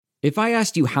If I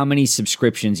asked you how many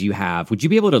subscriptions you have, would you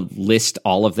be able to list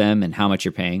all of them and how much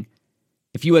you're paying?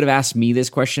 If you would have asked me this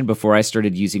question before I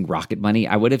started using Rocket Money,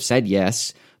 I would have said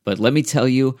yes, but let me tell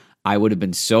you, I would have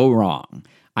been so wrong.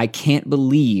 I can't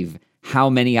believe how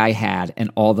many I had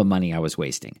and all the money I was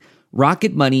wasting.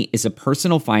 Rocket Money is a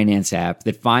personal finance app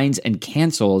that finds and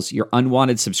cancels your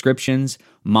unwanted subscriptions,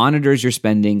 monitors your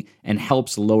spending, and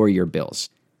helps lower your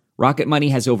bills. Rocket Money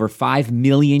has over 5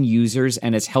 million users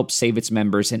and has helped save its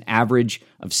members an average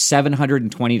of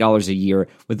 $720 a year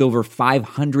with over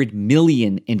 500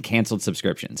 million in canceled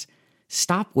subscriptions.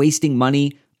 Stop wasting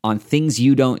money on things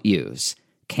you don't use.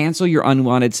 Cancel your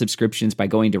unwanted subscriptions by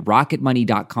going to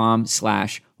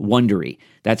rocketmoney.com/Wondery.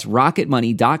 That's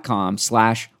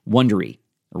rocketmoney.com/Wondery.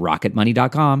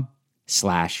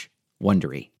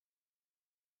 rocketmoney.com/Wondery.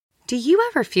 Do you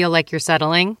ever feel like you're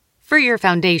settling? For your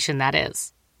foundation, that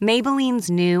is.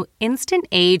 Maybelline's new Instant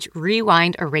Age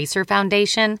Rewind Eraser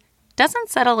Foundation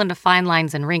doesn't settle into fine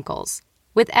lines and wrinkles.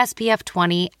 With SPF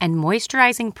 20 and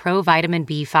moisturizing Pro Vitamin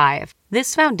B5,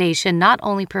 this foundation not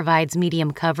only provides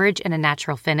medium coverage and a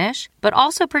natural finish, but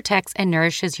also protects and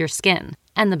nourishes your skin.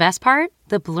 And the best part?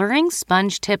 The blurring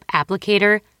sponge tip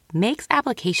applicator makes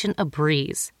application a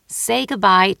breeze. Say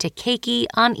goodbye to cakey,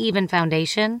 uneven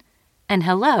foundation and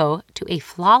hello to a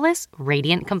flawless,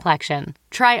 radiant complexion.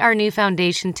 Try our new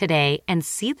foundation today and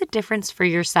see the difference for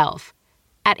yourself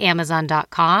at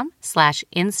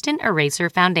Amazon.com/Instant Eraser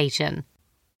Foundation.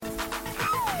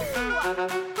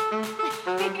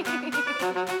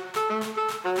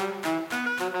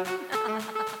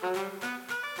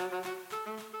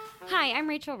 Hi, I'm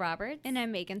Rachel Roberts. And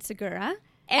I'm Megan Segura.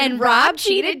 And Rob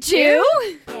cheated too?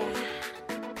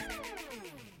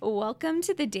 Welcome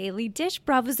to the Daily Dish,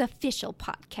 Bravo's official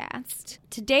podcast.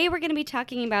 Today we're going to be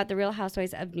talking about the Real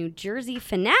Housewives of New Jersey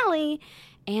finale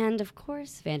and, of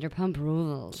course, Vanderpump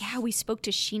Rules. Yeah, we spoke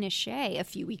to Sheena Shea a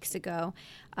few weeks ago,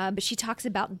 but she talks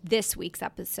about this week's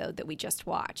episode that we just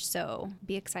watched, so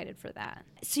be excited for that.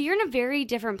 So you're in a very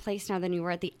different place now than you were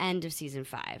at the end of season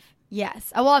 5.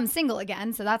 Yes. Well, I'm single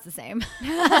again, so that's the same.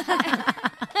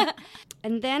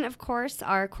 And then, of course,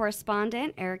 our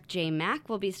correspondent, Eric J. Mack,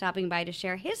 will be stopping by to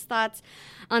share his thoughts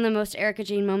on the most Erica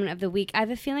Jane moment of the week. I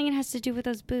have a feeling it has to do with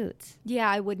those boots.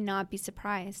 Yeah, I would not be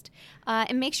surprised.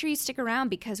 And make sure you stick around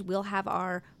because we'll have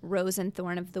our Rose and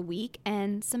Thorn of the week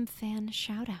and some fan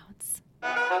shout-outs.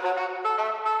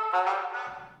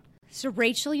 So,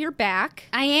 Rachel, you're back.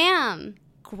 I am.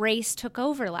 Grace took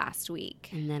over last week.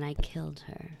 And then I killed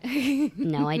her.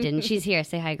 No, I didn't. She's here.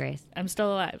 Say hi, Grace. I'm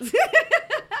still alive.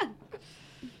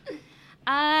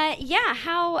 Yeah,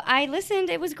 how I listened,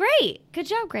 it was great. Good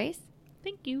job, Grace.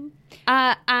 Thank you.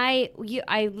 I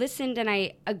listened and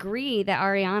I agree that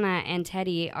Ariana and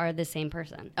Teddy are the same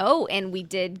person. Oh, and we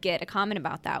did get a comment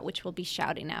about that, which we'll be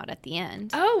shouting out at the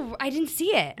end. Oh, I didn't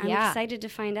see it. I'm Yeah. excited to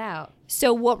find out.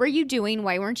 So what were you doing?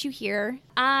 Why weren't you here?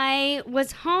 I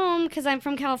was home because I'm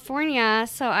from California,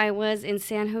 so I was in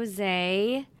San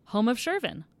Jose. Home of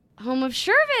Shervin. Home of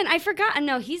Shervin. I forgot.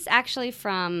 No, he's actually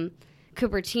from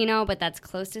Cupertino, but that's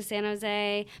close to San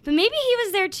Jose. But maybe he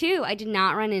was there too. I did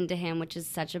not run into him, which is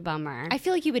such a bummer. I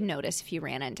feel like you would notice if you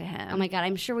ran into him. Oh my God,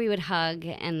 I'm sure we would hug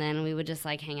and then we would just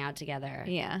like hang out together.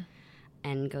 Yeah.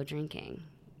 And go drinking.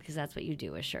 Because that's what you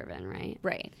do with Shervin, right?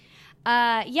 Right.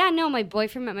 Yeah, no, my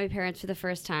boyfriend met my parents for the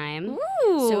first time.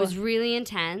 Ooh. So it was really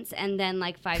intense. And then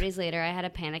like 5 days later, I had a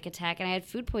panic attack and I had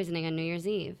food poisoning on New Year's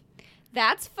Eve.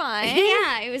 That's fun.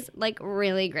 Yeah, it was like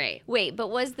really great. Wait, but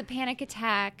was the panic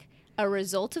attack a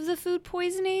result of the food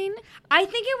poisoning? I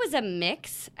think it was a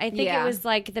mix. I think Yeah. it was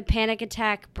like the panic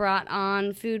attack brought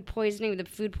on food poisoning. The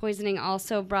food poisoning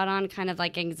also brought on kind of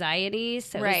like anxiety.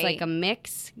 So it was Right. like a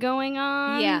mix going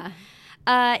on. Yeah.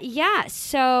 Yeah,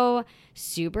 so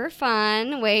super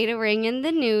fun way to ring in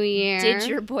the new year. Did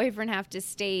your boyfriend have to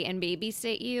stay and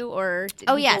babysit you, or did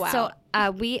Oh he yeah, go so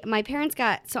out? my parents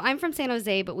so I'm from San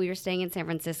Jose, but we were staying in San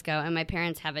Francisco, and my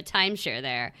parents have a timeshare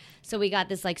there. So we got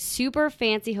this like super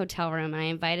fancy hotel room, and I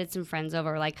invited some friends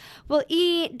over. We're like, we'll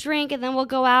eat, drink, and then we'll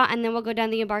go out, and then we'll go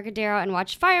down the Embarcadero and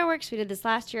watch fireworks. We did this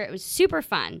last year. It was super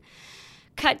fun.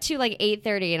 Cut to like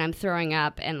 8:30 and I'm throwing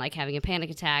up and like having a panic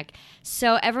attack.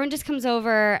 So everyone just comes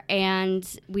over and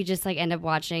we just like end up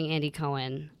watching Andy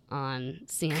Cohen on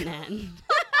CNN.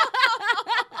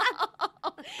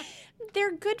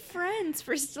 They're good friends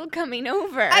for still coming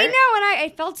over. I know, and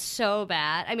I felt so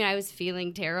bad. I mean, I was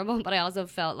feeling terrible, but I also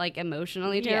felt like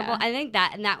emotionally terrible. Yeah. I think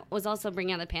that was also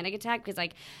bringing on the panic attack because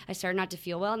like I started not to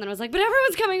feel well, and then I was like, but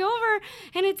everyone's coming over,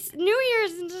 and it's New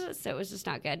Year's, and so it was just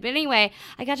not good. But anyway,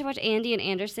 I got to watch Andy and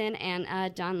Anderson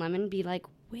and Don Lemon be like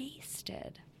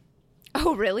wasted.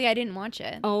 Oh, really? I didn't watch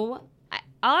it. Oh,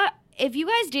 if you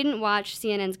guys didn't watch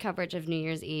CNN's coverage of New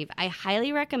Year's Eve, I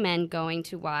highly recommend going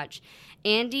to watch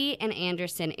Andy and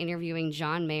Anderson interviewing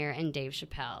John Mayer and Dave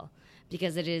Chappelle,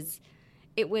 because there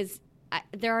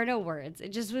are no words. It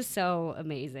just was so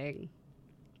amazing.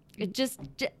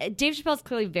 Dave Chappelle's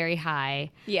clearly very high.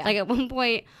 Yeah. Like at one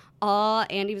point,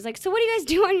 Andy was like, "So what do you guys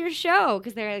do on your show?"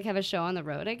 Because they like have a show on the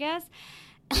road, I guess.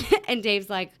 And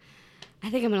Dave's like, "I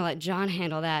think I'm gonna let John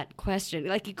handle that question."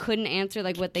 Like he couldn't answer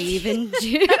like what they even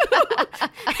do.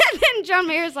 And then John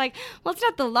Mayer's like, "Well, it's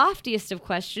not the loftiest of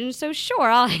questions, so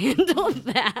sure, I'll handle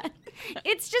that."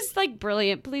 It's just like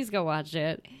brilliant. Please go watch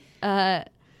it. But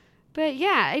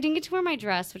yeah, I didn't get to wear my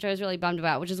dress, which I was really bummed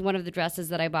about, which is one of the dresses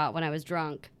that I bought when I was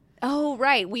drunk. Oh,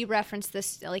 right. We referenced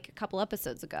this like a couple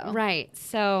episodes ago. Right.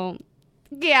 So,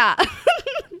 yeah. Glad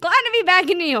to be back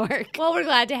in New York. Well, we're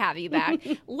glad to have you back.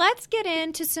 Let's get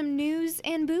into some news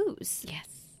and booze.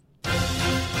 Yes.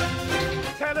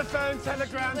 Telephone,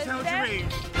 telegram, tell to read.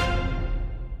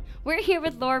 We're here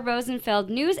with Laura Rosenfeld,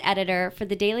 news editor for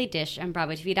The Daily Dish on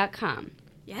BroadwayTV.com.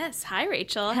 Yes. Hi,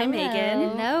 Rachel. Hi, Megan.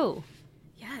 Hello.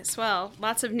 Yes. Well,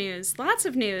 lots of news. Lots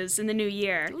of news in the new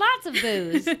year. Lots of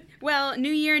booze. Well,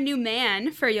 new year, new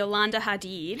man for Yolanda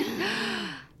Hadid.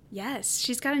 Yes,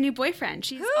 she's got a new boyfriend.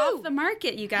 She's off the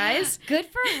market, you guys. Good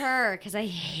for her, because I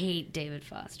hate David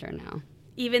Foster now.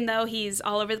 Even though he's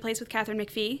all over the place with Catherine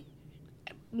McPhee.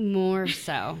 More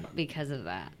so because of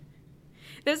that.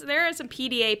 There are some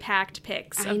PDA-packed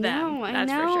pics of them. I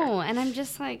That's know. for sure. And I'm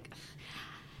just like...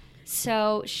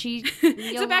 So she...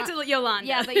 So back to Yolanda.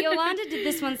 Yeah, but Yolanda did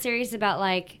this one series about,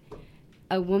 like,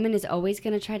 a woman is always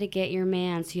going to try to get your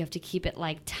man, so you have to keep it,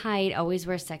 like, tight, always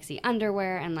wear sexy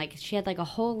underwear, and, like, she had, like, a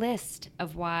whole list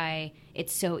of why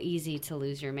it's so easy to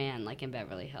lose your man, like, in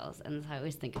Beverly Hills. And I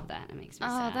always think of that. It makes me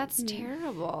sad. Oh, that's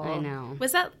terrible. I know.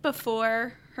 Was that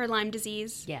before her Lyme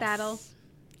disease Yes. battle?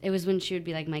 It was when she would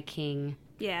be, like, my king.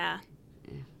 Yeah.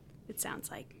 It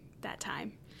sounds like that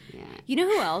time. Yeah. You know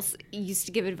who else used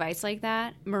to give advice like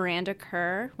that? Miranda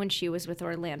Kerr, when she was with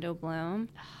Orlando Bloom.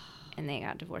 And they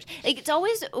got divorced. Like, it's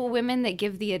always women that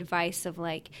give the advice of,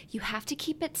 like, you have to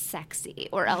keep it sexy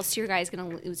or else your guy's going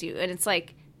to lose you. And it's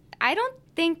like, I don't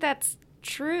think that's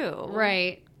true.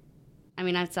 Right. I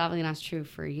mean, that's obviously not true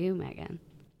for you, Megan.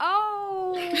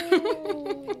 Oh.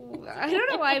 I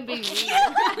don't know why I'm being mean.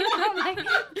 I'm like,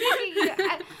 kicking you.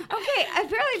 Okay,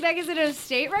 apparently Megan's in a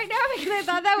state right now because I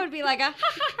thought that would be like a ha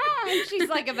ha ha, and she's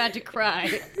like about to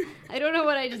cry. I don't know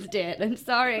what I just did. I'm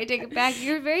sorry. I take it back.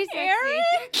 You're very sexy.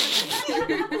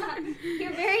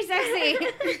 You're very sexy.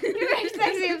 You're very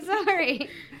sexy. I'm sorry.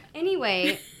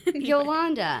 Anyway,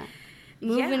 Yolanda,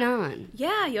 moving on.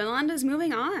 Yeah, Yolanda's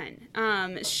moving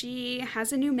on. She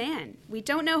has a new man. We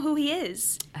don't know who he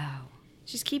is. Oh.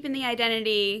 She's keeping the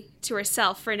identity to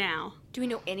herself for now. Do we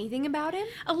know anything about him?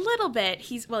 A little bit.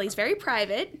 He's very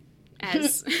private,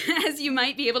 as as you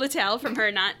might be able to tell from her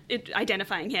not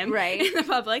identifying him Right. in the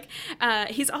public.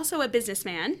 He's also a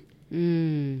businessman.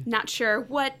 Not sure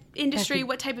what industry,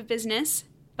 what type of business,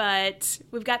 but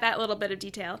we've got that little bit of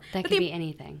detail. That But could the- be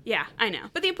anything. Yeah, I know.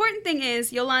 But the important thing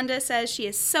is Yolanda says she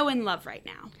is so in love right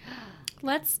now.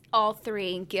 Let's all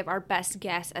three give our best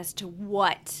guess as to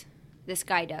what this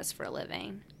guy does for a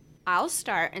living. I'll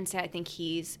start and say I think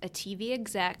he's a TV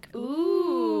exec.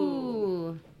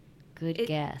 Ooh. Good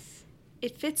guess.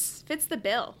 It fits the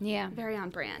bill. Yeah. Very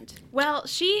on brand. Well,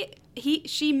 she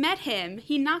met him.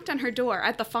 He knocked on her door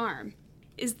at the farm.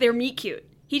 Is their meet cute?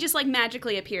 He just like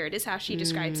magically appeared is how she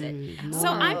describes it. So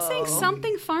I'm saying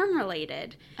something farm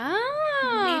related.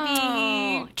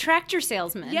 Oh. Maybe Tractor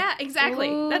salesman. Yeah, exactly.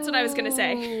 That's what I was going to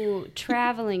say. Ooh,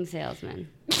 traveling salesman.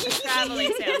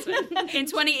 Traveling salesman in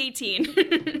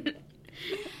 2018.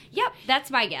 Yep,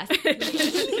 that's my guess.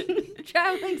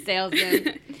 Traveling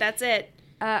salesman. That's it.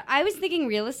 I was thinking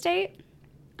real estate.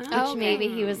 Which okay. maybe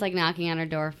he was like knocking on her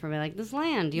door for me, like, this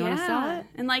land, do you want to sell it?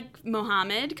 And like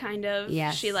Mohammed, kind of.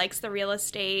 Yes. She likes the real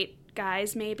estate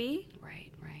guys, maybe.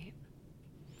 Right.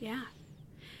 Yeah.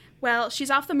 Well, she's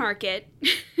off the market,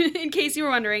 in case you were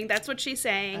wondering. That's what she's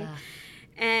saying.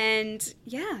 And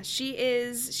yeah,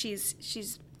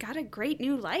 she's got a great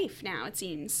new life now, it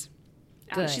seems.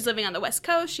 Good. She's living on the West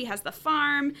Coast. She has the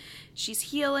farm. She's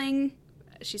healing.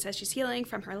 She says she's healing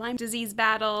from her Lyme disease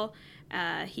battle.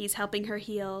 He's helping her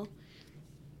heal.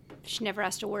 She never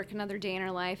has to work another day in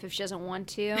her life if she doesn't want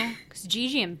to. Because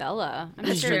Gigi and Bella,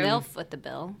 I'm sure true. they'll foot the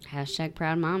bill. Hashtag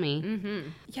proud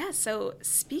mommy. Yeah, so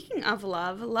speaking of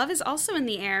love is also in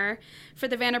the air for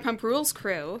the Vanderpump Rules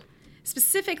crew,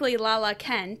 specifically Lala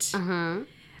Kent. Uh-huh.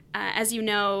 As you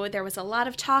know, there was a lot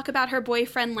of talk about her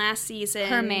boyfriend last season.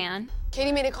 Her man.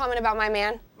 Katie made a comment about my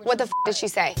man. What the did she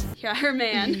say? Yeah, her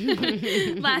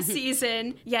man. Last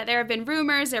season. Yeah, there have been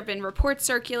rumors, there have been reports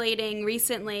circulating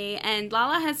recently, and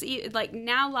Lala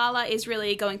Lala is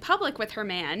really going public with her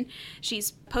man.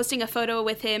 She's posting a photo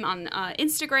with him on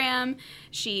Instagram.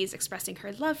 She's expressing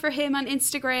her love for him on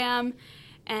Instagram.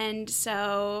 And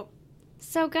so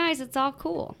guys, it's all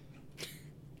cool.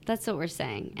 That's what we're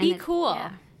saying. Be cool.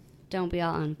 Yeah. Don't be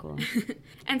all uncool.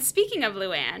 And speaking of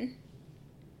Luann,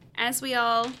 as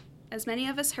many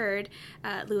of us heard,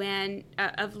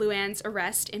 Luann's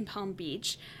arrest in Palm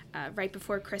Beach right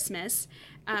before Christmas,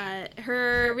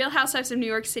 her Real Housewives of New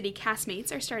York City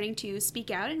castmates are starting to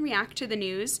speak out and react to the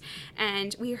news.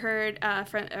 And we heard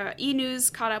from E! News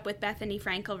caught up with Bethany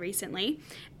Frankel recently,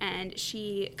 and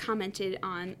she commented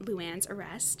on Luann's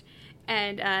arrest.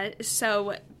 And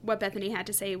so what Bethany had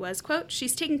to say was, quote,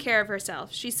 "She's taking care of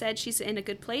herself. She said she's in a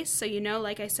good place, so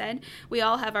like I said, we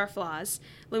all have our flaws.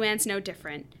 Luann's no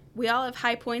different. We all have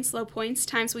high points, low points,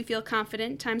 times we feel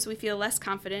confident, times we feel less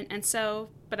confident,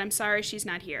 but I'm sorry she's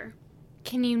not here."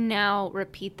 Can you now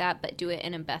repeat that, but do it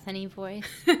in a Bethany voice?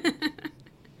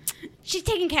 She's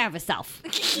taking care of herself.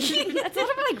 That's a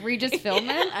little bit like Regis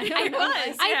Philbin. I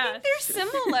think they're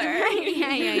similar.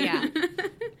 Yeah.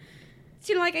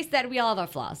 So, like I said, we all have our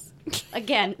flaws.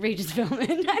 Again, Regis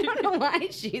Philbin. I don't know why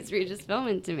she's Regis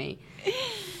Philbin to me.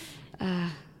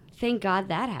 Thank God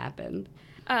that happened.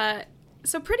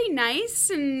 So pretty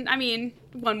nice, and I mean,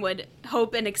 one would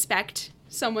hope and expect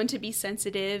someone to be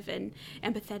sensitive and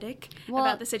empathetic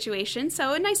about the situation.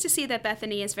 So nice to see that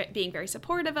Bethany is being very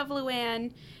supportive of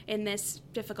Luann in this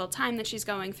difficult time that she's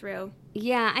going through.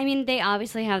 Yeah, I mean, they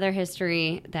obviously have their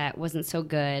history that wasn't so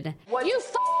good. You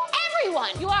everyone!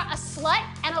 You are a slut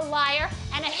and a liar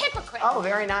and a hypocrite. Oh,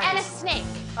 very nice. And a snake.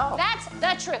 Oh. That's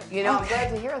the truth. You know, I'm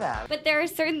glad to hear that. But there are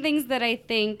certain things that I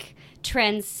think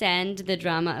transcend the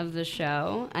drama of the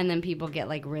show, and then people get,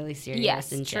 like, really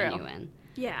serious and genuine.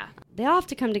 Yeah. They all have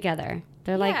to come together.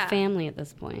 They're like family at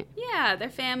this point. Yeah, they're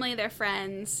family, they're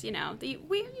friends. You know,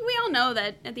 we all know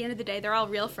that at the end of the day, they're all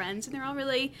real friends, and they're all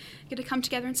really going to come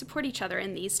together and support each other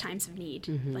in these times of need,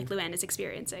 like Luann is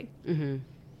experiencing. Mm-hmm.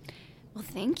 Well,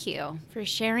 thank you for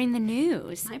sharing the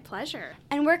news. My pleasure.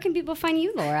 And where can people find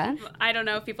you, Laura? I don't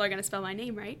know if people are going to spell my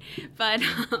name right, but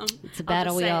it's a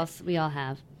battle we all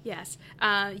have. Yes.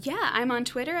 I'm on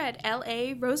Twitter at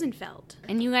LA Rosenfeld.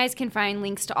 And you guys can find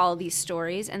links to all these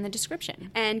stories in the description.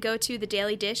 And go to The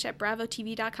Daily Dish at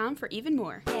BravoTV.com for even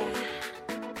more. Yeah.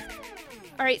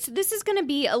 All right, so this is going to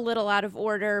be a little out of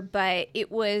order, but it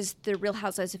was the Real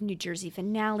Housewives of New Jersey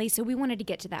finale, so we wanted to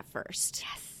get to that first.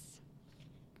 Yes.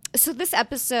 So this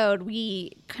episode,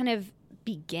 we kind of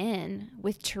begin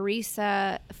with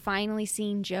Teresa finally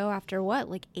seeing Joe after what,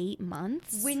 like 8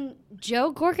 months? When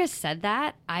Joe Gorga said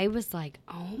that, I was like,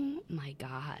 oh my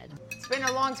God. It's been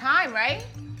a long time, right?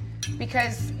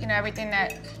 Because, you know, everything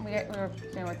that we were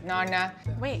doing with Nana.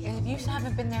 Wait, and you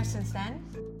haven't been there since then?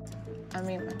 I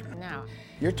mean, no.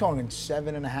 You're talking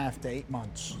 7.5 to 8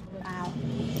 months. Wow.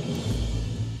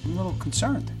 I'm a little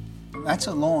concerned. That's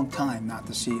a long time not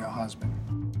to see your husband.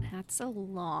 That's a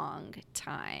long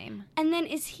time. And then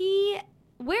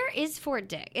where is Fort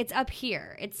Dick? It's up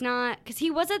here. It's not, because he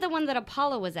was at the one that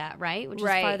Apollo was at, right? Which is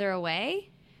farther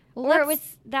away? Well, or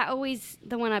was that always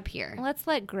the one up here? Let's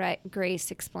let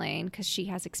Grace explain, because she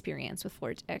has experience with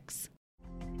Fort Dix.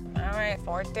 All right,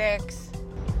 Fort Dix.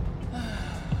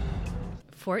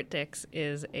 Fort Dix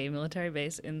is a military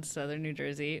base in southern New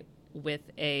Jersey with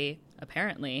a,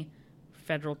 apparently,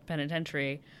 federal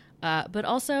penitentiary, but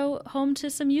also home to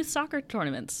some youth soccer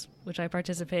tournaments, which I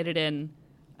participated in,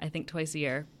 I think, twice a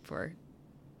year for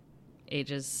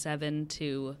ages 7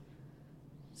 to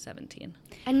 17.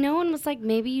 And no one was like,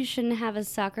 maybe you shouldn't have a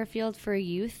soccer field for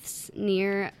youths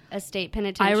near a state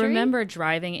penitentiary? I remember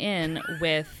driving in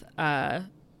with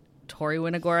Tori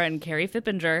Winagora and Carrie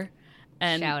Fippinger.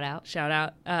 And Shout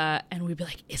out. And we'd be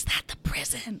like, is that the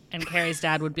prison? And Carrie's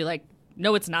dad would be like,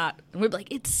 no, it's not. And we'd be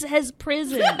like, it says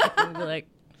prison. And we'd be like...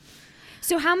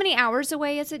 So how many hours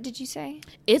away is it, did you say?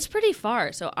 It's pretty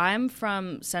far. So I'm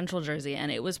from Central Jersey,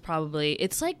 and it was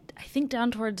it's like, I think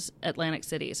down towards Atlantic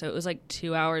City. So it was like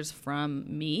 2 hours from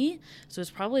me. So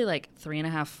it's probably like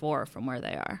 3.5, 4 from where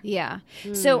they are. Yeah.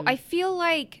 So I feel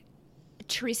like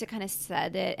Teresa kind of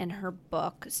said it in her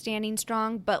book, Standing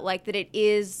Strong, but like that it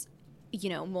is, you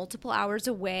know, multiple hours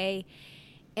away.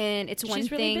 And it's one thing.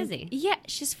 She's really busy. Yeah,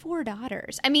 she's 4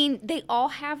 daughters. I mean, they all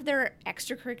have their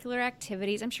extracurricular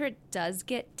activities. I'm sure it does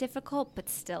get difficult, but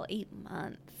still 8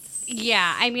 months.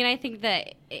 Yeah, I mean, I think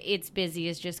that it's busy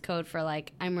is just code for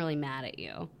like, I'm really mad at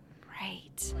you.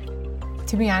 Right.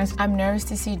 To be honest, I'm nervous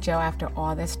to see Joe after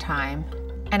all this time.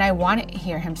 And I want to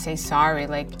hear him say sorry,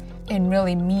 like, and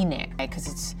really mean it, because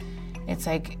it's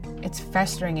like, it's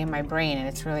festering in my brain and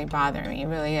it's really bothering me. It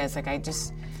really is. Like,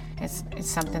 it's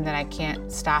something that I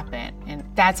can't stop it. And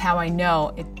that's how I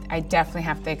know I definitely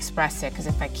have to express it, because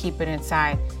if I keep it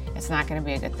inside, it's not going to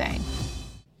be a good thing.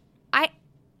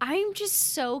 I'm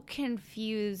just so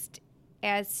confused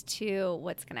as to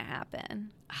what's going to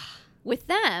happen with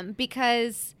them,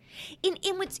 because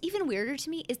and what's even weirder to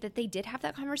me is that they did have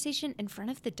that conversation in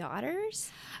front of the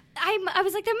daughters. I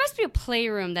was like, there must be a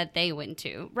playroom that they went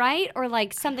to, right? Or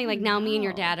like something like, now me and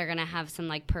your dad are going to have some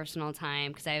like personal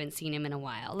time because I haven't seen him in a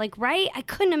while. Like, right? I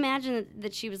couldn't imagine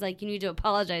that she was like, you need to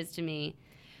apologize to me.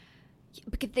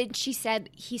 Because then she said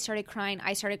he started crying,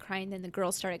 I started crying, then the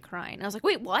girl started crying. And I was like,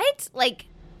 wait, what? Like...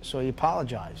 So he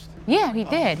apologized? Yeah, he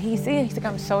did. He's like,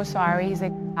 I'm so sorry. He's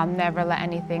like, I'll never let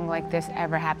anything like this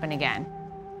ever happen again.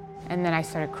 And then I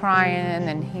started crying, and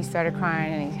then he started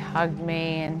crying, and he hugged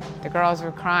me, and the girls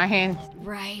were crying.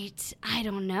 Right. I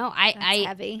don't know. That's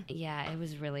heavy. Yeah, it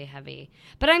was really heavy.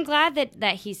 But I'm glad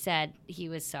that he said he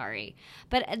was sorry.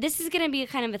 But this is going to be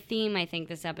kind of a theme, I think,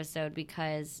 this episode,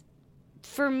 because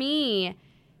for me,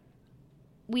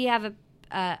 we have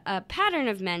a pattern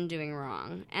of men doing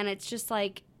wrong. And it's just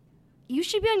like, you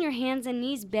should be on your hands and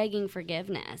knees begging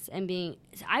forgiveness and being,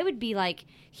 I would be like,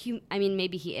 I mean,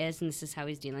 maybe he is, and this is how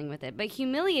he's dealing with it, but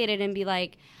humiliated and be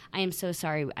like, I am so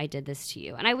sorry I did this to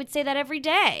you. And I would say that every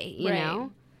day, you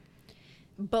know?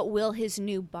 But will his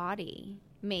new body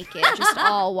make it just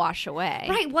all wash away?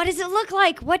 Right. What does it look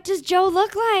like? What does Joe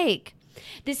look like?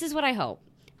 This is what I hope.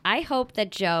 I hope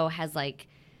that Joe has like,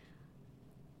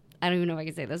 I don't even know if I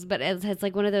can say this, but it has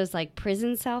like one of those like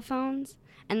prison cell phones.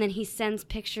 And then he sends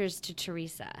pictures to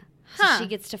Teresa. So she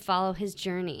gets to follow his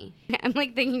journey. I'm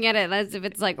like thinking at it as if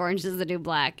it's like Orange is the New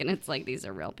Black, and it's like these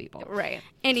are real people. Right.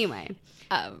 Anyway.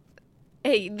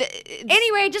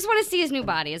 Anyway, just want to see his new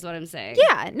body is what I'm saying.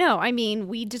 Yeah, no, I mean,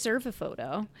 we deserve a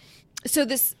photo. So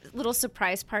this little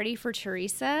surprise party for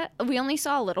Teresa, we only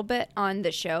saw a little bit on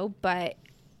the show, but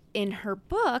in her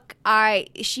book,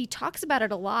 she talks about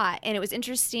it a lot. And it was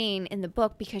interesting in the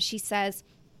book because she says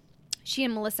she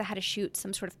and Melissa had to shoot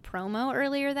some sort of promo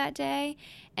earlier that day,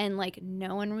 and like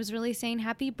no one was really saying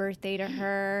happy birthday to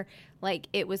her. Like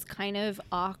it was kind of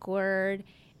awkward,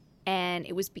 and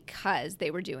it was because they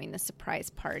were doing the surprise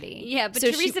party. Yeah, but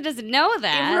so Teresa doesn't know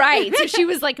that. Right. So she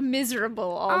was like miserable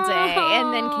all day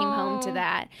and then came home to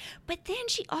that. But then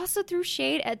she also threw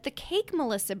shade at the cake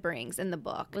Melissa brings in the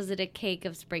book. Was it a cake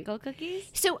of sprinkle cookies?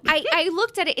 So I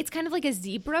looked at it. It's kind of like a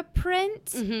zebra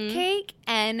print cake.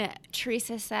 And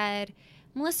Teresa said,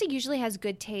 Melissa usually has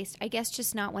good taste. I guess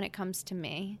just not when it comes to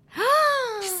me.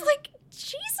 Just like,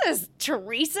 Jesus,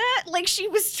 Teresa. Like she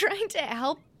was trying to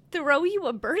help throw you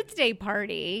a birthday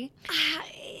party.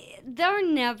 They're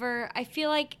never, I feel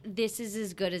like this is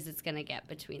as good as it's going to get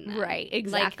between them. Right,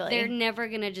 exactly. Like, they're never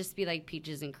going to just be like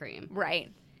peaches and cream. Right.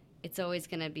 It's always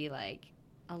going to be like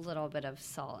a little bit of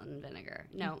salt and vinegar.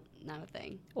 No, not a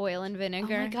thing. Oil and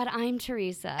vinegar. Oh my God, I'm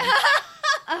Teresa.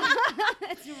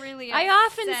 It's really upsetting. I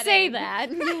often say that.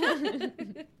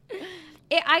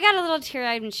 I got a little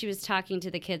teary-eyed when she was talking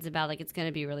to the kids about like it's going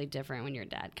to be really different when your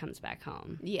dad comes back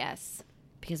home. Yes.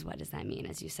 Because what does that mean,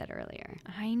 as you said earlier?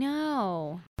 I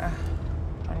know.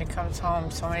 When he comes home,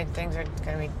 so many things are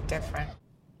going to be different.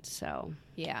 So,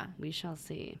 yeah, we shall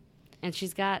see. And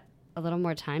she's got a little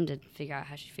more time to figure out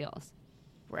how she feels.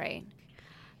 Right.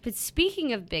 But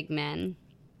speaking of big men,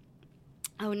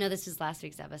 oh no, this was last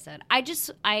week's episode.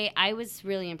 I was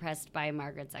really impressed by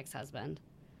Margaret's ex-husband.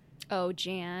 Oh,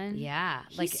 Jan. Yeah.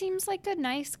 He seems like a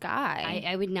nice guy.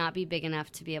 I would not be big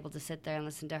enough to be able to sit there and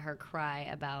listen to her cry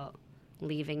about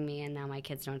leaving me and now my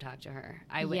kids don't talk to her.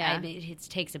 I mean, it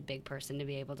takes a big person to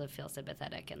be able to feel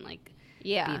sympathetic and like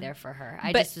be there for her.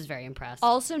 I just was very impressed.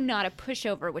 Also not a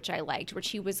pushover, which I liked, where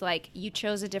she was like, you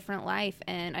chose a different life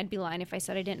and I'd be lying if I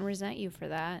said I didn't resent you for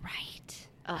that. Right.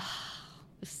 Oh,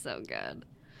 so good.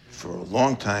 For a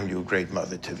long time, you were a great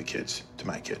mother to the kids, to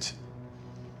my kids.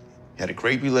 You had a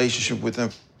great relationship with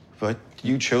them, but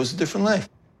you chose a different life.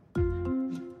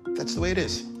 That's the way it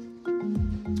is.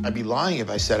 I'd be lying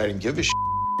if I said I didn't give a shit.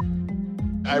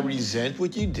 I resent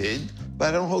what you did, but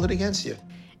I don't hold it against you.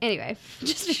 Anyway,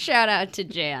 just a shout out to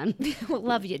Jan.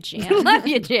 Love you, Jan. Love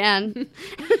you, Jan.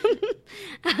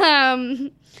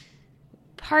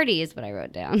 Party is what I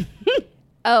wrote down.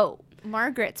 Oh,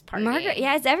 Margaret's party.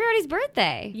 Yeah, it's everybody's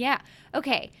birthday. Yeah.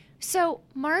 Okay. So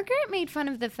Margaret made fun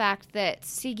of the fact that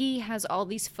Siggy has all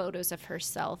these photos of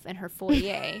herself in her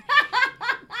foyer.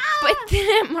 But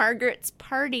then at Margaret's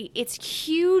party, it's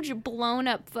huge blown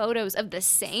up photos of the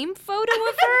same photo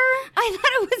of her. I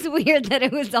thought it was weird that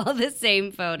it was all the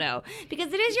same photo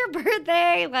because it is your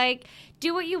birthday. Like,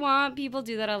 do what you want. People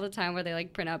do that all the time where they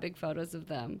like print out big photos of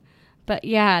them. But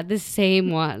yeah, the same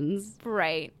ones.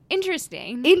 Right.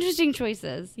 Interesting. Interesting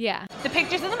choices. Yeah. The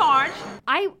pictures in the barn.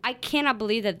 I cannot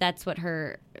believe that that's what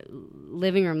her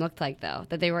living room looked like, though,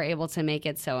 that they were able to make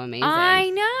it so amazing. I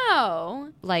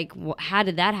know. Like, how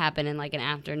did that happen in like an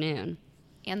afternoon?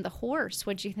 And the horse.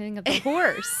 What'd you think of the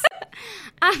horse?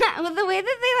 Well, the way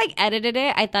that they like edited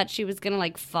it, I thought she was gonna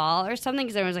like fall or something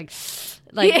because everyone was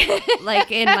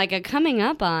like in like a coming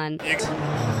up on. I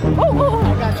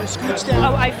got you. Scooch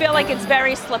down. Oh, I feel like it's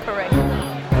very slippery.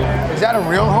 Is that a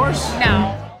real horse?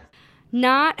 No.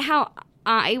 Not how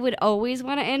I would always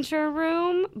want to enter a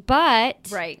room, but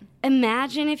right.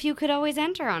 Imagine if you could always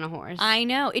enter on a horse. I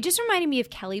know. It just reminded me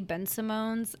of Kelly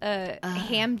Ben-Simone's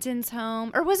Hampton's home.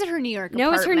 Or was it her New York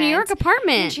apartment? No, it's her New York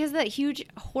apartment. And she has that huge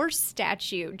horse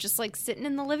statue just like sitting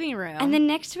in the living room. And then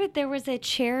next to it, there was a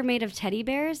chair made of teddy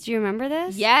bears. Do you remember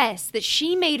this? Yes, that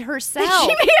she made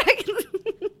herself.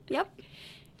 Yep.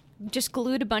 Just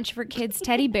glued a bunch of her kids'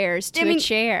 teddy bears to a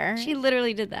chair. She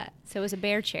literally did that. So it was a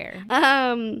bear chair.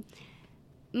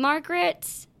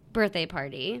 Margaret's birthday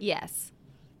party. Yes.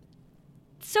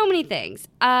 So many things.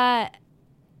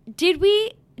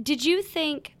 Did you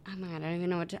think, oh my God,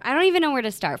 I don't even know where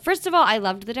to start. First of all, I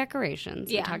loved the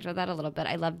decorations. Yeah. We talked about that a little bit.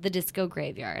 I loved the disco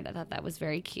graveyard. I thought that was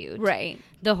very cute. Right.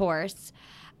 The horse.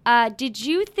 Did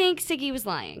you think Siggy was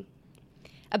lying?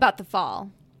 About the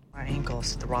fall. My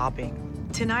ankle's throbbing.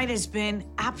 Tonight has been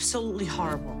absolutely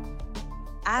horrible.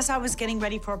 As I was getting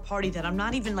ready for a party that I'm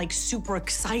not even like super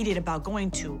excited about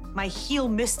going to, my heel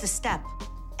missed a step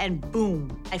and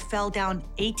boom, I fell down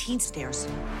 18 stairs.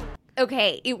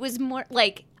 Okay, it was more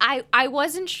like I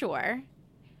wasn't sure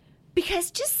because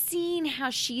just seeing how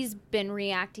she's been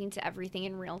reacting to everything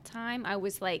in real time, I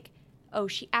was like, oh,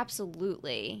 she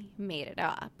absolutely made it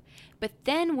up. But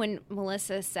then when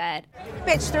Melissa said,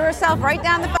 bitch threw herself right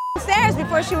down the stairs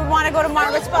before she would want to go to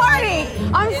Margaret's party.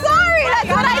 I'm sorry, that's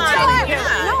what I thought.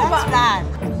 No, that's bad.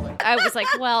 I was like,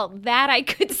 well, that I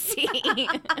could see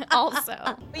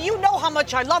also. You know how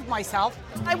much I love myself.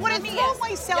 I wouldn't throw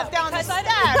myself down the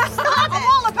steps. I'm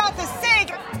all about the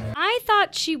sig. I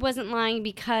thought she wasn't lying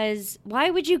because why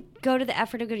would you go to the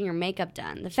effort of getting your makeup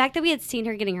done? The fact that we had seen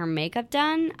her getting her makeup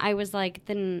done, I was like,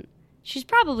 then she's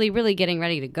probably really getting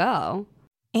ready to go.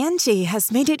 Angie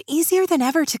has made it easier than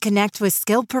ever to connect with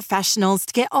skilled professionals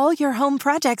to get all your home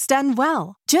projects done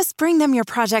well. Just bring them your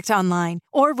project online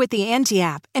or with the Angie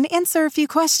app and answer a few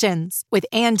questions. With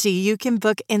Angie, you can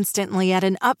book instantly at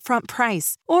an upfront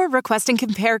price or request and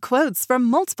compare quotes from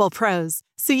multiple pros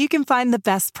so you can find the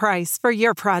best price for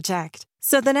your project.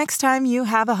 So the next time you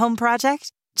have a home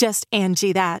project, just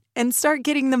Angie that and start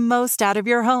getting the most out of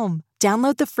your home.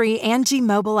 Download the free Angie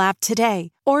mobile app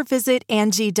today or visit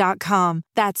Angie.com.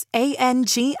 That's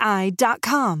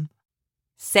ANGI.com.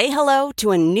 Say hello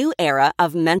to a new era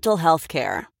of mental health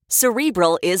care.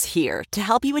 Cerebral is here to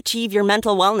help you achieve your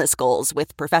mental wellness goals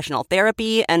with professional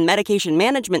therapy and medication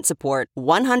management support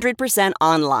 100%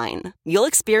 online. You'll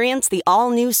experience the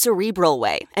all-new Cerebral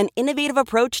Way, an innovative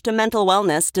approach to mental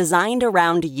wellness designed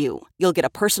around you. You'll get a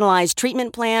personalized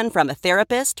treatment plan from a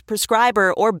therapist,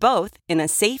 prescriber, or both in a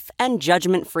safe and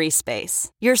judgment-free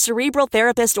space. Your Cerebral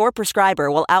therapist or prescriber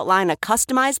will outline a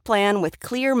customized plan with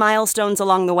clear milestones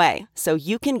along the way so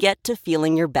you can get to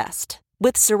feeling your best.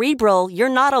 With Cerebral, you're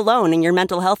not alone in your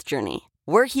mental health journey.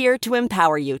 We're here to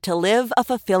empower you to live a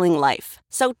fulfilling life.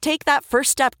 So take that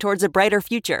first step towards a brighter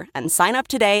future and sign up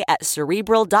today at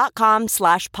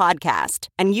Cerebral.com/podcast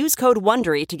and use code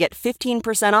WONDERY to get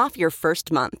 15% off your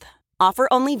first month. Offer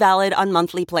only valid on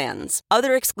monthly plans.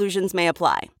 Other exclusions may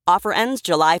apply. Offer ends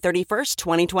July 31st,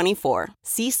 2024.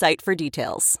 See site for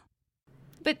details.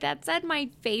 But that said, my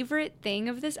favorite thing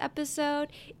of this episode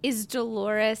is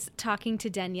Dolores talking to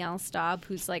Danielle Staub,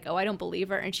 who's like, oh, I don't believe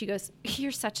her. And she goes,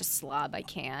 you're such a slob, I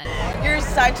can't. You're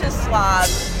such a slob.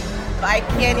 I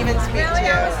can't even speak to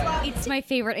you. It's my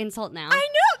favorite insult now. I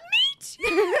know, me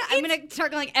too. I'm going to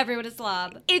start calling everyone a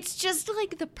slob. It's just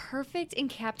like the perfect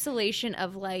encapsulation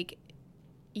of like,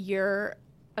 you're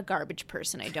a garbage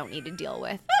person I don't need to deal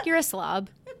with. You're a slob.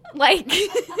 Like,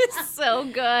 so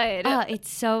good. Oh, it's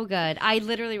so good. I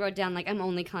literally wrote down, like, I'm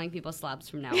only calling people slobs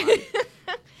from now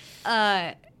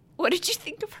on. What did you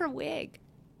think of her wig?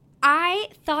 I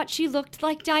thought she looked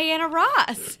like Diana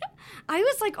Ross. I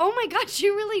was like, oh my God, she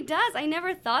really does. I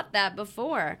never thought that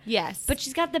before. Yes. But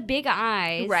she's got the big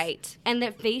eyes. Right. And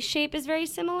the face shape is very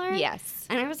similar. Yes.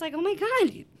 And I was like, oh my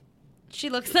God, she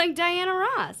looks like Diana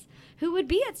Ross, who would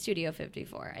be at Studio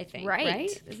 54, I think.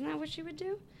 Right? Isn't that what she would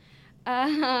do?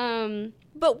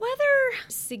 But whether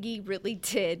Siggy really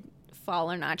did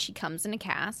fall or not, she comes in a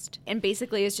cast and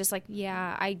basically is just like,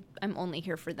 yeah, I'm only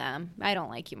here for them. I don't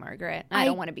like you, Margaret. I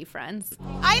don't want to be friends.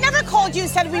 I never called you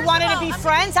and said we wanted to be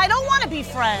friends. I don't want to be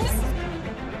friends.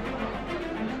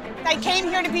 I came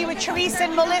here to be with Teresa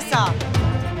and Melissa.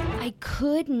 I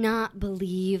could not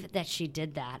believe that she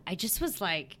did that. I just was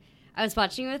like, I was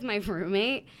watching it with my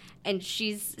roommate, and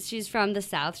she's from the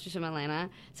South. She's from Atlanta.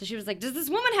 So she was like, does this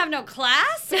woman have no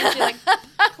class? And she like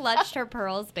clutched her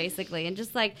pearls, basically, and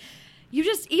just like, you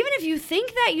just, even if you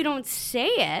think that, you don't say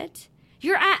it.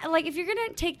 You're at, like, if you're going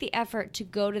to take the effort to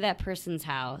go to that person's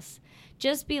house,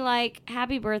 just be like,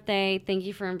 happy birthday, thank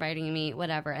you for inviting me,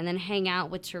 whatever, and then hang out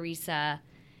with Teresa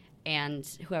and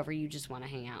whoever you just want to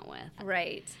hang out with.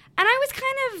 Right. And I was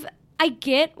kind of, I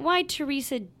get why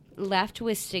Teresa left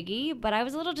with Siggy, but I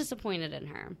was a little disappointed in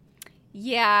her.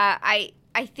 Yeah, I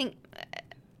think,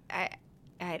 I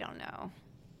don't know.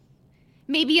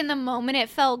 Maybe in the moment it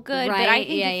felt good, right? But I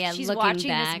think if she's looking watching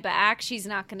back, this back, she's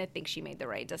not going to think she made the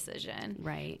right decision.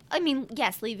 Right. I mean,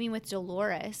 yes, leaving with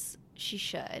Dolores, she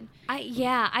should.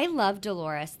 I love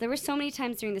Dolores. There were so many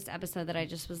times during this episode that I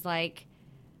just was like,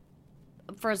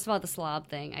 first of all, the slob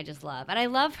thing I just love. And I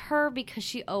love her because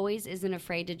she always isn't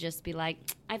afraid to just be like,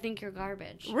 I think you're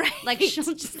garbage. Right. Like, she'll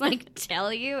just, like,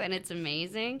 tell you, and it's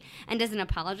amazing, and doesn't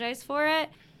apologize for it.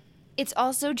 It's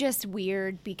also just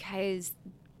weird because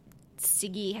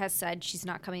Siggy has said she's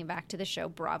not coming back to the show.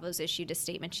 Bravo's issued a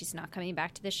statement she's not coming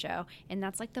back to the show. And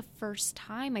that's like the first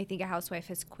time I think a housewife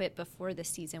has quit before the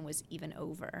season was even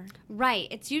over. Right.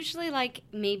 It's usually like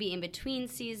maybe in between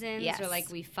seasons, yes, or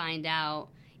like we find out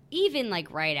even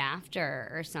like right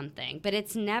after or something. But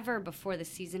it's never before the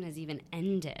season has even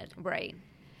ended. Right.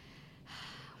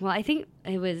 Well, I think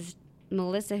it was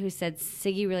Melissa who said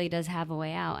Siggy really does have a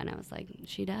way out. And I was like,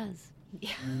 she does.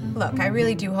 Yeah. Look, I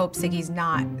really do hope Siggy's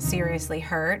not seriously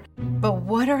hurt, but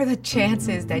what are the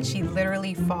chances that she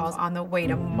literally falls on the way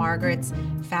to Margaret's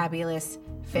fabulous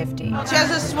 50? She has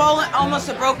a swollen, almost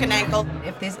a broken ankle.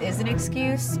 If this is an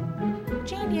excuse,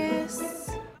 genius.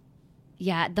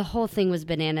 Yeah, the whole thing was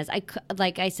bananas.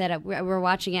 Like I said, we were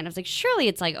watching it, and I was like, surely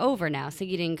it's like over now.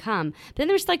 Siggy didn't come. But then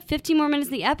there was like 15 more minutes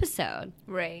in the episode.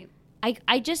 Right.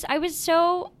 I was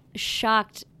so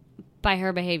shocked by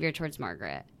her behavior towards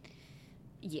Margaret.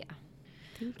 Yeah.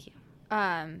 Thank you.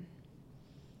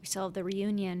 We still have the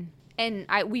reunion. And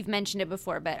we've mentioned it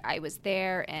before, but I was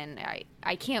there, and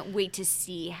I can't wait to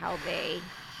see how they...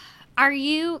 Are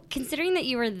you, considering that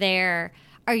you were there,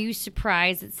 are you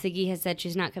surprised that Siggy has said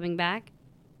she's not coming back?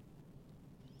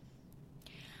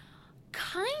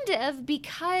 Kind of,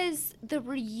 because the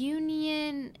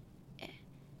reunion,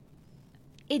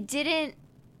 it didn't...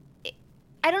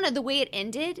 I don't know, the way it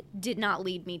ended did not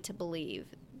lead me to believe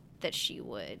that she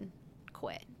would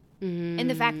quit. Mm. And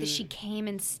the fact that she came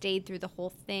and stayed through the whole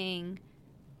thing,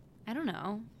 I don't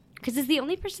know. Because the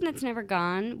only person that's never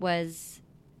gone was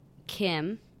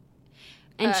Kim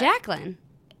and Jacqueline.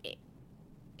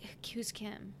 Who's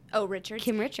Kim? Oh, Richards.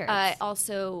 Kim Richards.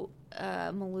 Also,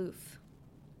 Maloof.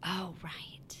 Oh,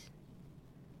 right.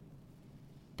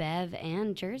 Bev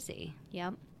and Jersey.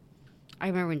 Yep. I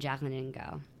remember when Jacqueline didn't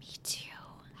go. Me too.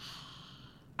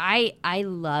 I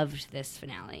loved this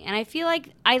finale. And I feel like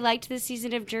I liked this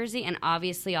season of Jersey, and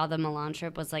obviously all the Milan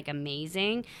trip was, like,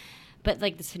 amazing. But,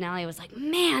 like, this finale was like,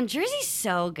 man, Jersey's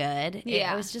so good.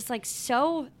 Yeah. I was just, like,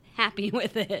 so happy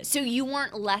with it. So you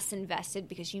weren't less invested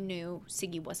because you knew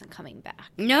Siggy wasn't coming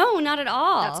back? No, not at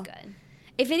all. That's good.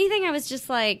 If anything, I was just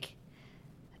like,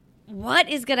 what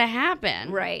is going to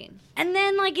happen? Right. And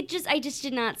then, like, I just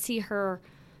did not see her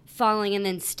falling and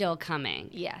then still coming.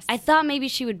 Yes. I thought maybe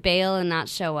she would bail and not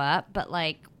show up, but,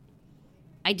 like,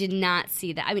 I did not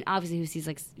see that. I mean, obviously who sees,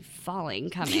 like, falling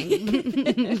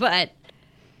coming? But,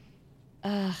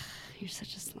 you're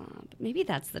such a slob. Maybe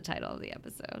that's the title of the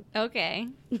episode. Okay.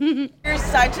 You're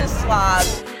such a slob.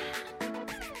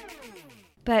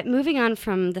 But moving on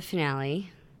from the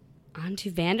finale, on to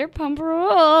Vanderpump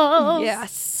Rules.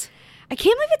 Yes. I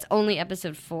can't believe it's only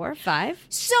episode 4, 5.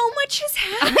 So much has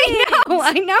happened.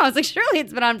 I know. I was like, surely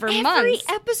it's been on for months. Every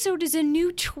episode is a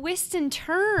new twist and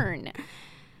turn.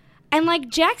 And, like,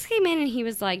 Jax came in and he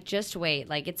was like, just wait.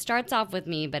 Like, it starts off with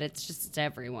me, but it's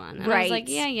everyone. And I was like,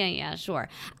 yeah, sure.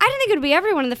 I didn't think it would be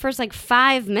everyone in the first, like,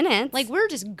 5 minutes. Like, we're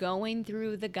just going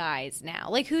through the guys now.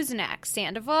 Like, who's next?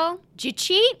 Sandoval?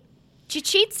 Jicheat?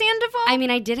 Jicheat Sandoval? I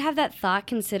mean, I did have that thought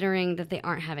considering that they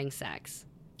aren't having sex.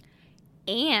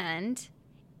 And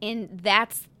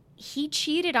that's he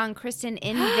cheated on Kristen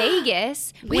in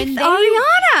Vegas with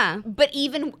Ariana. But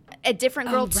even a different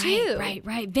girl too.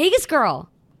 Right. Vegas girl.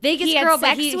 Vegas girl,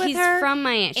 but he's from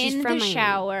Miami. She's in from the Miami.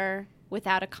 shower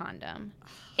without a condom.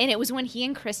 And it was when he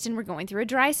and Kristen were going through a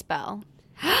dry spell.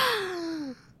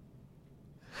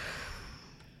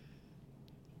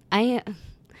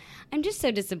 I'm just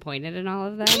so disappointed in all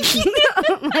of them.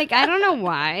 Like, I don't know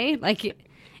why. Like,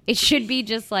 it should be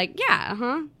just like,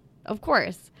 yeah, of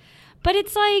course. But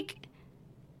it's like,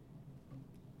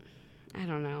 I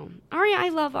don't know. I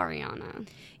love Ariana.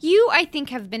 You, I think,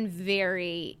 have been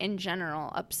very, in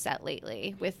general, upset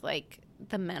lately with, like,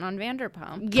 the men on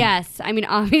Vanderpump. Yes. I mean,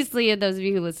 obviously, those of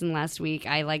you who listened last week,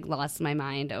 I, like, lost my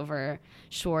mind over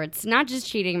Schwartz. Not just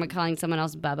cheating, but calling someone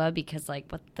else Bubba because, like,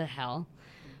 what the hell?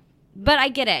 But I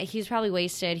get it. He was probably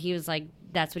wasted. He was like,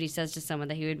 that's what he says to someone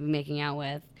that he would be making out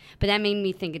with. But that made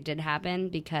me think it did happen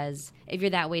because if you're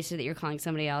that wasted that you're calling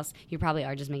somebody else, you probably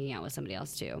are just making out with somebody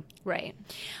else too. Right.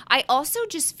 I also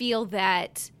just feel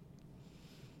that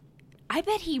I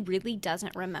bet he really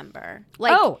doesn't remember.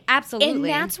 Like, oh,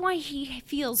 absolutely. And that's why he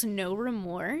feels no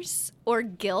remorse or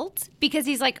guilt because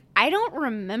he's like, I don't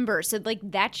remember. So, like,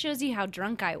 that shows you how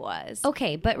drunk I was.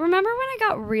 Okay, but remember when I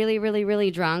got really, really,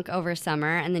 really drunk over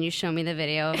summer and then you show me the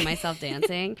video of myself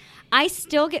dancing? I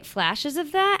still get flashes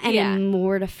of that and am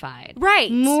mortified. Right.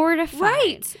 Mortified.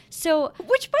 Right. So,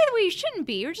 which, by the way, you shouldn't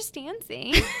be. You're just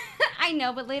dancing. I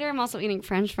know, but later I'm also eating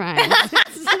French fries.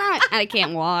 It's not, I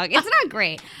can't walk. It's not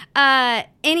great.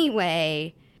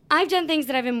 Anyway, I've done things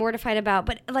that I've been mortified about,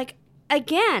 but, like,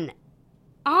 again,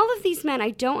 all of these men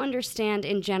I don't understand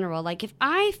in general. Like, if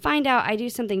I find out I do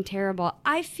something terrible,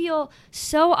 I feel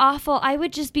so awful. I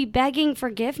would just be begging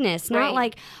forgiveness, not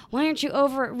like, why aren't you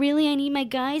over it? Really, I need my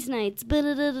guys' nights.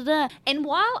 Blah-da-da-da-da. And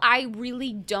while I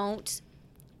really don't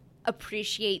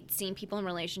appreciate seeing people in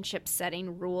relationships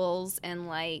setting rules and,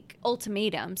 like,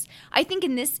 ultimatums, I think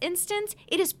in this instance,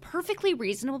 it is perfectly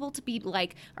reasonable to be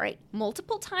like, all right,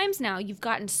 multiple times now you've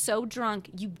gotten so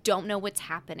drunk you don't know what's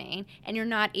happening and you're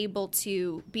not able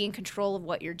to be in control of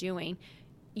what you're doing.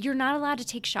 You're not allowed to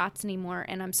take shots anymore,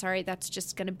 and I'm sorry, that's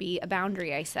just going to be a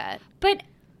boundary I set. But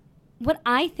what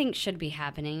I think should be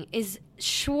happening is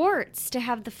Schwartz to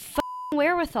have the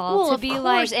wherewithal to be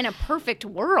like, in a perfect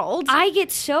world, I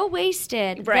get so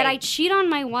wasted that I cheat on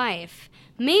my wife.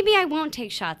 Maybe I won't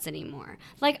take shots anymore.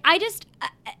 Like, I just,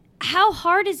 how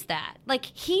hard is that? Like,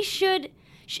 he should,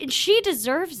 she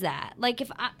deserves that. Like, if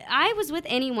I was with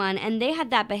anyone and they had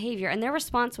that behavior and their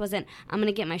response wasn't, I'm going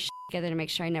to get my shit together to make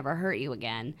sure I never hurt you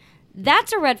again,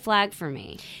 that's a red flag for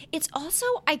me. It's also,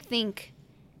 I think,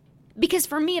 because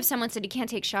for me, if someone said you can't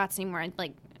take shots anymore, I'd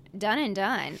like, done and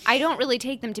done. I don't really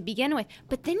take them to begin with.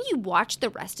 But then you watch the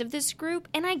rest of this group,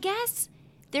 and I guess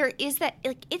there is that,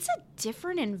 like, it's a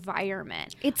different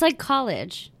environment. It's like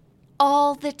college.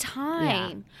 All the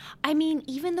time. Yeah. I mean,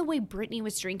 even the way Brittany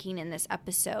was drinking in this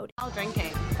episode. All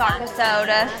drinking. Vodka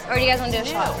soda. Or do you guys want to do a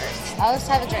shot first? I'll just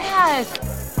have a drink.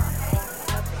 Yes.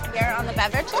 Here on the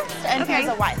beverage list, and here's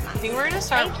a wine glass. I think we're going to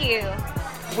start Thank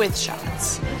you. with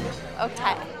shots.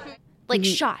 Okay. Like,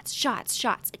 shots.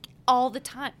 Like, all the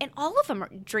time. And all of them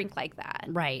drink like that.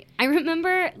 Right. I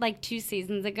remember, like, 2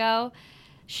 seasons ago,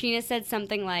 Sheena said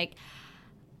something like,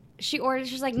 she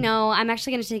was like, no, I'm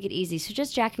actually going to take it easy. So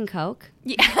just Jack and Coke.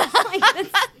 Yeah. Like,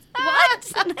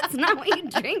 what? That's not what you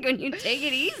drink when you take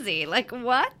it easy. Like,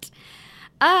 what?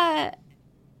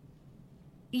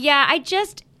 Yeah, I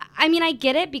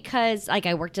get it because, like,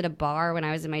 I worked at a bar when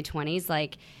I was in my 20s.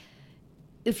 Like,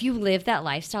 if you live that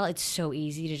lifestyle, it's so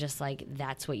easy to just, like,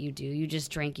 that's what you do. You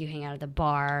just drink, you hang out at the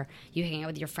bar, you hang out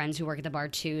with your friends who work at the bar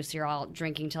too, so you're all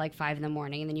drinking till, like, 5 in the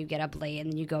morning, and then you get up late,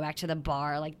 and then you go back to the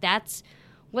bar. Like, that's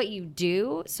what you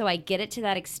do, so I get it to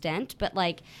that extent, but,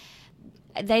 like,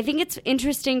 I think it's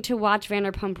interesting to watch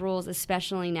Vanderpump Rules,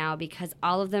 especially now, because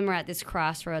all of them are at this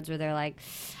crossroads where they're like,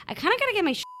 I kind of got to get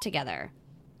my shit together.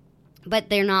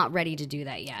 But they're not ready to do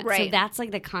that yet. Right. So that's,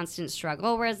 like, the constant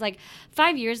struggle. Whereas, like,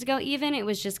 5 years ago even, it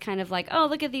was just kind of like, oh,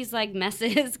 look at these, like,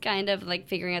 messes kind of, like,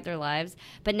 figuring out their lives.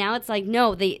 But now it's like,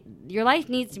 no, your life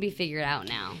needs to be figured out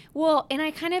now. Well, and I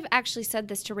kind of actually said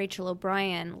this to Rachel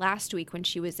O'Brien last week when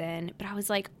she was in, but I was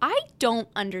like, I don't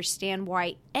understand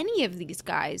why any of these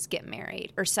guys get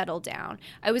married or settle down.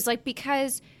 I was like,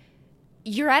 because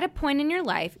you're at a point in your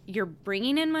life, you're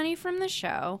bringing in money from the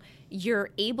show, you're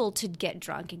able to get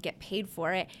drunk and get paid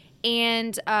for it,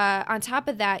 and on top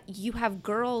of that, you have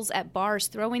girls at bars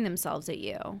throwing themselves at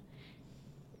you.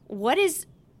 What is,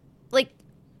 like...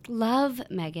 Love,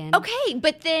 Megan. Okay,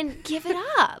 but then give it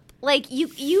up. Like, you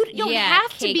don't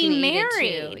have to be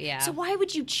married. Yeah. So why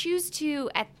would you choose to,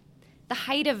 at the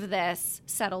height of this,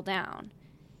 settle down?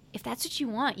 if that's what you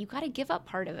want, you got to give up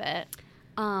part of it.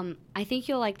 I think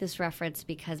you'll like this reference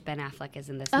because Ben Affleck is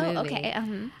in this Oh, movie.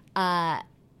 okay.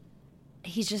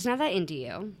 He's just not that into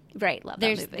you. Right, love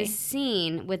There's that movie. this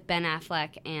scene with Ben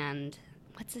Affleck and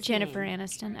what's his Jennifer name?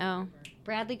 Aniston. Oh.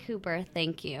 Bradley Cooper,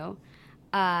 thank you.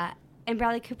 And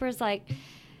Bradley Cooper's like,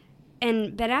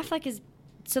 and Ben Affleck is,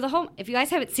 so the whole, if you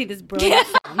guys haven't seen this brilliant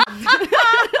film,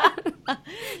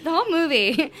 the whole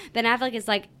movie, Ben Affleck is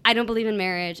like, I don't believe in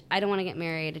marriage. I don't want to get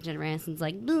married. And Jennifer Aniston's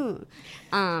like, boo.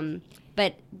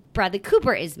 But Bradley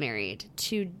Cooper is married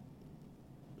to,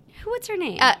 what's her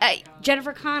name?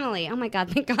 Jennifer Connelly. Oh my God,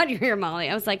 thank God you're here, Molly.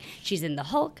 I was like, she's in the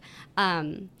Hulk.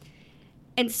 And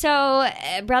so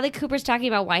Bradley Cooper's talking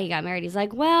about why he got married. He's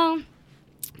like, well,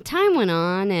 time went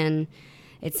on and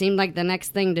it seemed like the next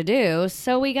thing to do,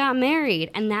 so we got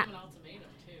married. And that...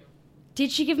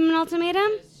 Did she give him an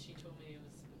ultimatum?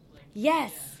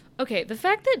 Yes. Okay, the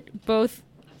fact that both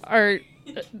are...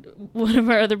 one of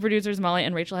our other producers, Molly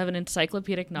and Rachel, have an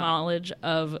encyclopedic knowledge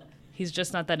of He's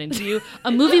Just Not That Into You,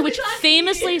 a movie which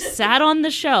famously sat on the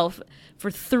shelf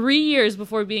for 3 years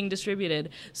before being distributed,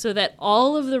 so that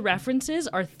all of the references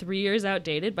are 3 years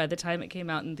outdated by the time it came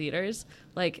out in theaters.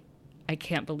 Like, I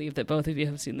can't believe that both of you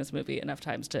have seen this movie enough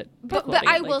times to... But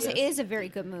I will say, it is a very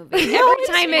good movie. Every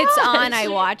time it's on, I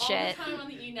watch it. All the time on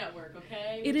the E! Network,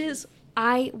 okay? It is.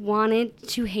 I wanted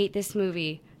to hate this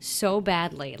movie so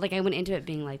badly. Like, I went into it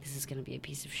being like, this is going to be a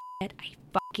piece of shit. I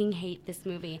fucking hate this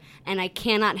movie. And I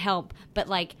cannot help but,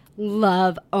 like,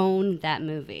 own that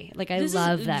movie. Like, I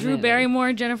love that Drew movie.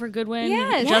 Barrymore, Jennifer Goodwin,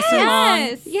 Yes. Justin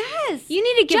Long. Yes. You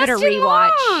need to give Justin it a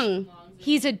rewatch. Long.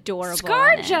 He's adorable.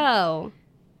 in it. ScarJo.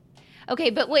 Okay,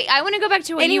 but wait, I want to go back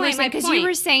to what you Anyway, were saying, my because point. you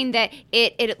were saying that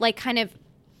it like kind of,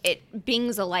 it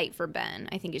bings a light for Ben,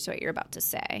 I think is what you're about to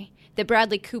say. That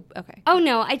Bradley Cooper, okay. Oh,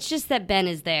 no, it's just that Ben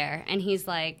is there, and he's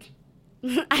like...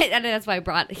 that's why I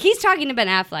brought... He's talking to Ben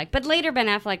Affleck, but later Ben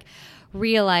Affleck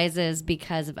realizes,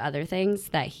 because of other things,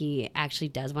 that he actually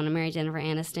does want to marry Jennifer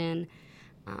Aniston,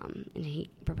 and he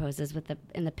proposes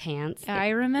in the pants. I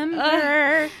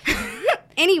remember.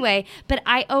 Anyway, but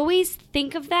I always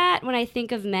think of that when I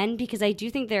think of men, because I do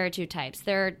think there are two types.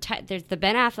 There's the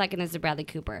Ben Affleck and there's the Bradley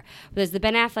Cooper. There's the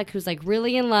Ben Affleck who's like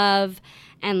really in love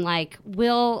and like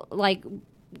will like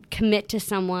commit to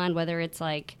someone, whether it's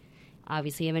like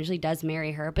obviously eventually does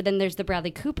marry her. But then there's the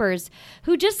Bradley Coopers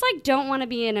who just like don't want to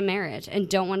be in a marriage and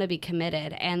don't want to be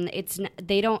committed, and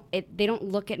they don't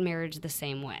look at marriage the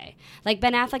same way. Like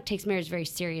Ben Affleck takes marriage very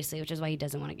seriously, which is why he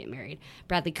doesn't want to get married.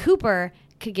 Bradley Cooper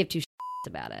could give two shits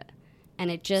about it,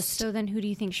 and it just... So then who do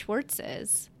you think Schwartz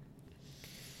is?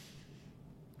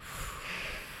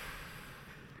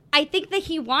 I think that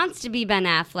he wants to be Ben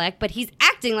Affleck, but he's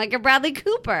acting like a Bradley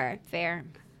Cooper. Fair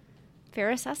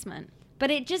assessment. But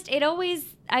I always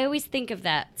think of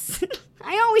that.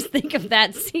 I always think of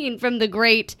that scene from the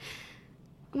great...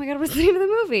 Oh my God, what's the name of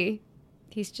the movie?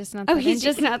 He's Just Not That Into You. He's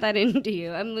Just Not That Into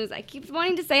You. I keep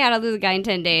wanting to say How to Lose a Guy in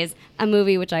 10 Days, a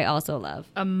movie which I also love.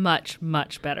 A much,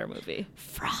 much better movie.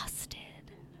 Frosted.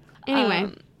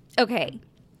 Anyway. Okay.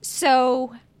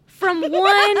 So, from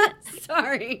one...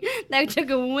 Sorry. That took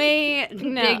a way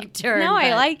big turn. No,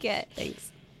 I but like it.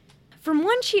 Thanks. From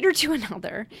one cheater to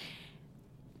another.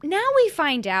 Now we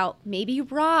find out maybe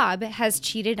Rob has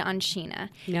cheated on Sheena.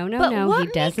 No. What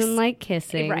He doesn't like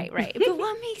kissing. Right. But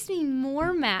what makes me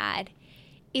more mad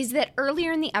is that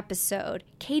earlier in the episode,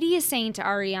 Katie is saying to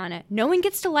Ariana, no one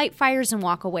gets to light fires and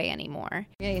walk away anymore.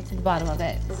 We're gonna get to the bottom of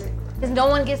it. Because no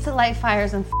one gets to light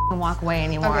fires and walk away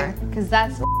anymore. Because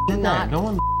that's not No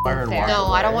one fire and fair. walk No,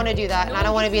 away. I don't want to do that. And I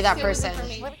don't want to be that person.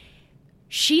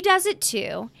 She does it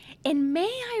too. And may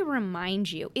I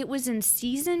remind you, it was in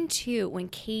season 2 when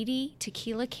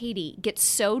Tequila Katie, gets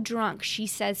so drunk, she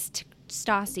says to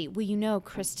Stassi, well, you know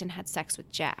Kristen had sex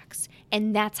with Jax.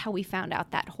 And that's how we found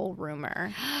out that whole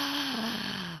rumor.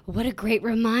 What a great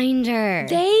reminder.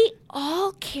 They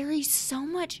all carry so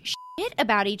much shit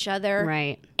about each other.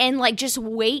 Right. And like just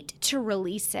wait to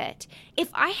release it. If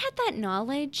I had that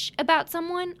knowledge about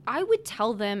someone, I would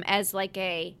tell them as like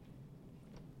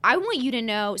I want you to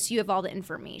know so you have all the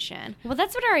information. Well,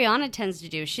 that's what Ariana tends to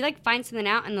do. She like finds something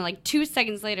out and then like 2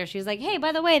 seconds later she's like, hey,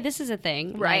 by the way, this is a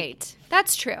thing. Right.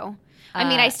 That's true. I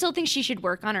mean, I still think she should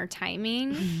work on her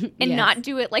timing and not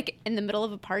do it like in the middle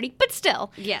of a party, but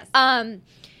still. Yes.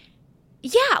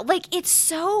 Yeah, like it's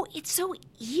so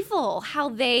evil how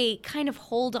they kind of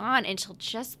hold on until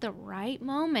just the right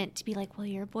moment to be like, well,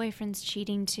 your boyfriend's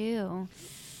cheating too.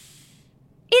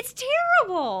 It's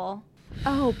terrible.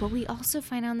 Oh, but we also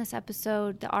find out in this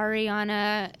episode that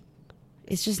Ariana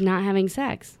is just not having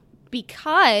sex.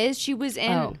 Because she was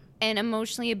in an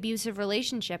emotionally abusive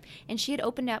relationship, and she had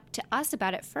opened up to us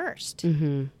about it first.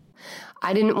 Mm-hmm.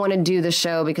 I didn't want to do the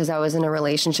show because I was in a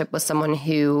relationship with someone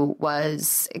who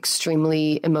was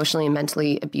extremely emotionally and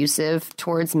mentally abusive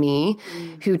towards me,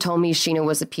 who told me Sheena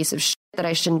was a piece of shit, that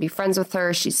I shouldn't be friends with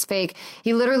her, she's fake.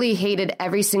 He literally hated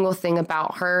every single thing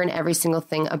about her and every single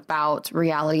thing about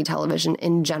reality television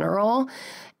in general.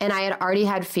 And I had already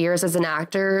had fears as an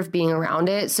actor of being around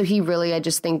it. So he really, I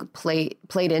just think, played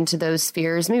into those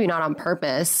fears, maybe not on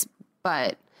purpose,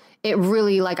 but it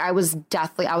really, like, I was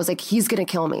like, he's going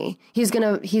to kill me. He's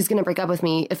going to break up with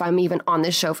me if I'm even on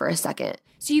this show for a second.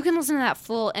 So you can listen to that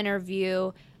full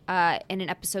interview in an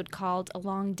episode called A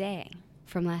Long Day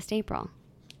from last April.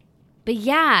 But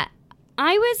yeah,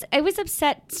 I was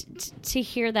upset to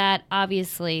hear that,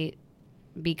 obviously,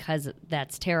 because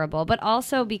that's terrible, but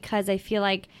also because I feel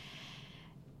like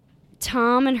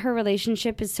Tom and her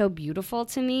relationship is so beautiful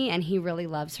to me, and he really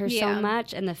loves her so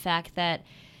much, and the fact that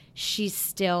she's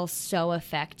still so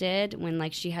affected when,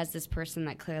 like, she has this person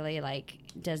that clearly, like,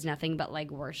 does nothing but,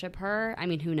 like, worship her. I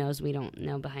mean, who knows? We don't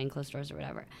know behind closed doors or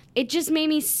whatever. It just made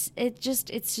me, it's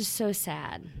just so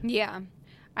sad. Yeah.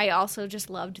 I also just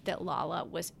loved that Lala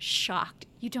was shocked.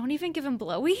 You don't even give him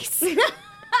blowies?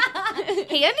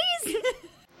 Handies?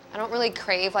 I don't really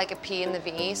crave like a P in the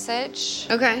V sitch.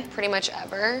 Okay. Pretty much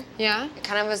ever. Yeah? It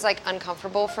kind of was like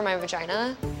uncomfortable for my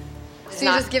vagina. So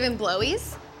you just give him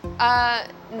blowies?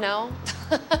 No.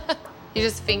 You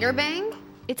just finger bang?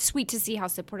 It's sweet to see how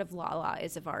supportive Lala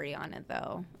is of Ariana,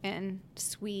 though, and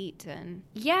sweet and...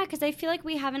 Yeah, because I feel like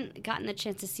we haven't gotten the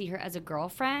chance to see her as a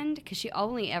girlfriend, because she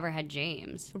only ever had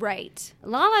James. Right.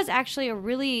 Lala's actually a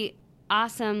really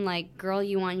awesome, like, girl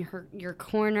you want your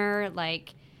corner,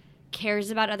 like,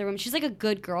 cares about other women. She's like a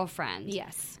good girlfriend.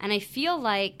 Yes. And I feel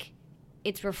like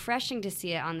it's refreshing to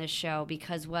see it on this show,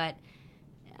 because what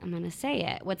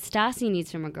Stassi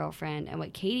needs from a girlfriend and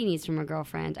what Katie needs from a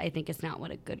girlfriend, I think is not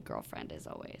what a good girlfriend is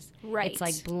always. Right. It's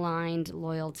like blind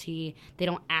loyalty. They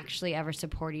don't actually ever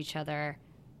support each other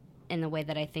in the way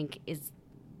that I think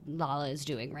Lala is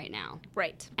doing right now.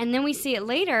 Right. And then we see it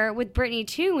later with Brittany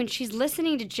too, when she's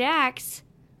listening to Jax,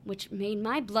 which made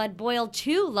my blood boil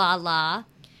too, Lala.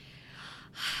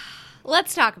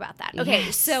 Let's talk about that. Okay,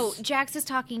 Yes. So Jax is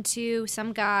talking to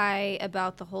some guy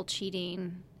about the whole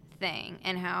cheating thing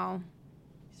and how,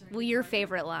 well, your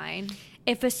favorite line.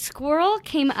 If a squirrel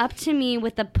came up to me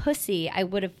with a pussy, I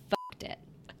would have fucked it.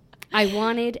 I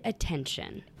wanted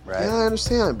attention. Right. Yeah, I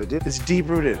understand, but it's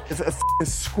deep-rooted. If a f***ing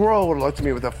squirrel would have looked at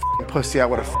me with a f***ing pussy, I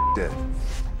would have f***ed it.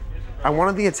 I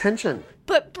wanted the attention.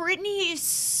 But Brittany is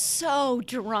so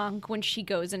drunk when she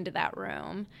goes into that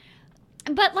room.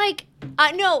 But, like,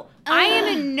 no, I am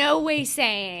in no way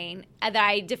saying that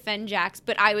I defend Jax,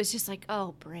 but I was just like,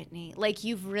 oh, Brittany, like,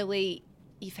 you've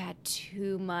had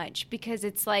too much, because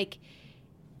it's like,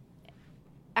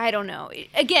 I don't know.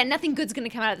 Again, nothing good's going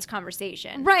to come out of this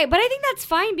conversation. Right, but I think that's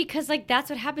fine, because, like,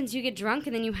 that's what happens. You get drunk,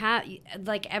 and then you have,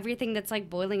 like, everything that's, like,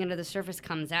 boiling under the surface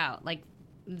comes out. Like,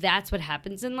 that's what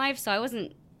happens in life. So I was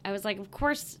like, of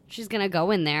course she's going to go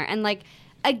in there. And, like,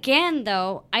 again,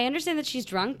 though, I understand that she's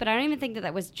drunk, but I don't even think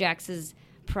that was Jax's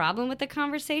problem with the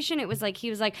conversation. It was like,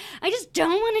 he was like, I just don't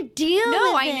want to deal with it.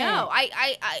 No, I know.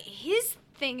 I his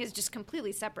thing is just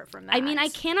completely separate from that. I mean, I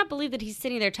cannot believe that he's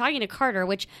sitting there talking to Carter,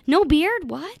 which, no beard,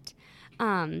 what?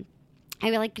 I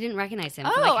didn't recognize him.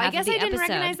 Oh, for like half I guess of the I didn't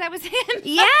episode. recognize that was him.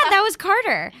 Yeah, that was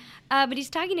Carter. But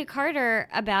he's talking to Carter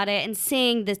about it and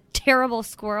saying the terrible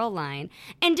squirrel line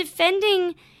and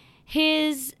defending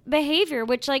his behavior,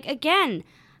 which, like, again,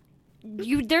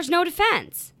 there's no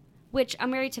defense. Which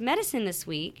I'm Married to Medicine this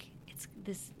week. It's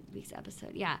this week's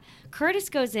episode. Yeah. Curtis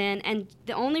goes in, and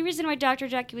the only reason why Dr.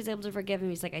 Jackie was able to forgive him,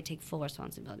 he's like, I take full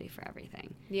responsibility for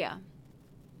everything. Yeah.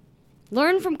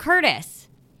 Learn from Curtis.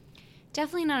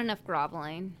 Definitely not enough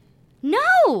groveling.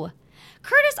 No!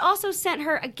 Curtis also sent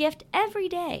her a gift every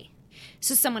day.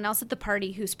 So someone else at the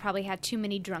party who's probably had too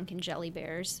many drunken jelly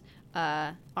bears,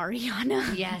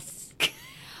 Ariana. Yes.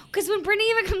 Because when Brittany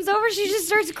even comes over, she just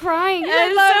starts crying.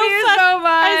 I love you so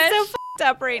much. I'm so f***ed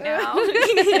up right now.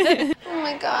 Oh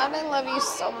my God, I love you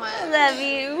so much. I love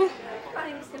you.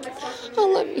 I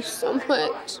love you so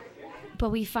much.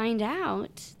 But we find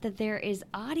out that there is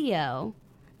audio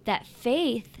that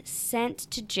Faith sent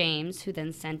to James, who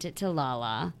then sent it to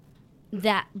Lala,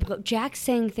 that Jack's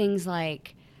saying things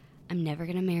like, I'm never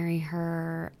going to marry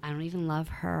her. I don't even love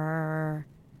her.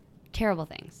 Terrible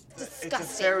things. It's a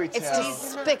fairy tale. It's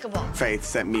despicable. Faith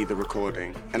sent me the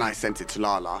recording, and I sent it to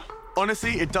Lala.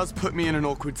 Honestly, it does put me in an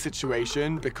awkward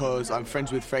situation because I'm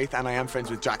friends with Faith and I am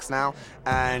friends with Jax now,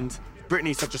 and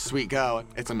Brittany's such a sweet girl.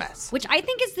 It's a mess. Which I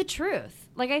think is the truth.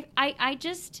 Like, I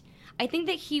I think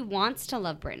that he wants to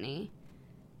love Brittany,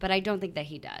 but I don't think that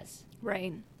he does.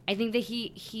 Right. I think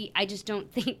that I just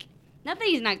don't think, not that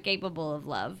he's not capable of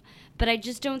love, but I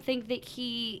just don't think that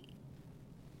he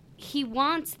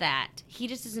wants that. He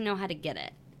just doesn't know how to get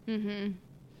it. Mm-hmm.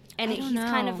 And I don't he's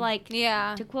kind of know. like,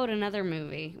 Yeah. to quote another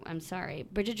movie, I'm sorry,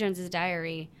 Bridget Jones's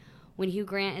Diary, when Hugh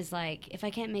Grant is like, if I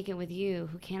can't make it with you,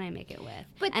 who can I make it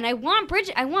with? And I want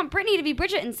Brittany to be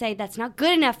Bridget and say, that's not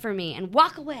good enough for me, and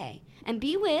walk away and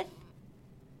be with,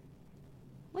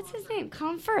 what's his name?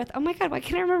 Colin Firth. Oh my God, why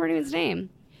can't I remember his name?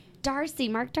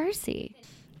 Mark Darcy.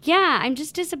 Yeah, I'm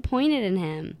just disappointed in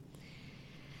him.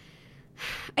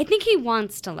 I think he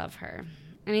wants to love her,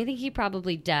 and I think he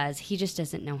probably does. He just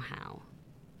doesn't know how.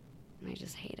 I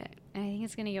just hate it. I think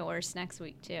it's going to get worse next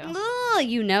week, too. Ugh,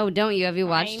 you know, don't you? Have you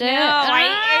watched it?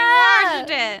 I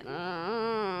watched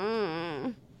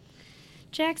it.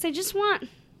 Jax, we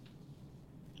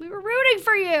were rooting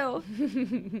for you.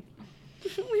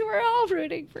 We were all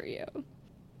rooting for you.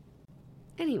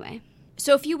 Anyway.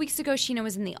 So a few weeks ago, Sheena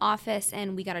was in the office,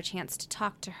 and we got a chance to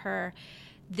talk to her.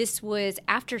 This was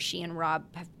after she and Rob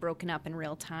have broken up in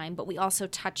real time, but we also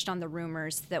touched on the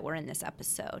rumors that were in this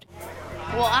episode.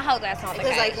 Well, I hope that's not the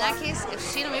case. Because, in that case, if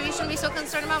Sheena, maybe you shouldn't be so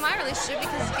concerned about my relationship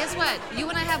because guess what? You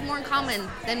and I have more in common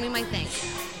than we might think.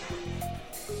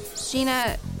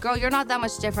 Sheena, girl, you're not that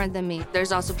much different than me.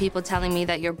 There's also people telling me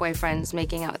that your boyfriend's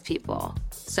making out with people.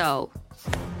 So,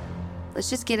 let's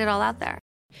just get it all out there.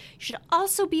 You should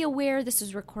also be aware this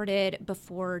was recorded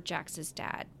before Jax's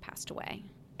dad passed away.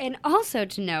 And also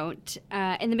to note,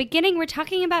 in the beginning, we're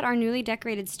talking about our newly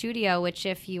decorated studio, which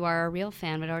if you are a real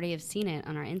fan would already have seen it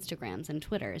on our Instagrams and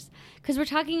Twitters. Because we're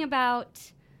talking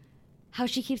about how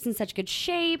she keeps in such good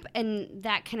shape, and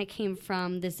that kind of came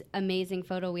from this amazing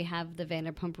photo we have, the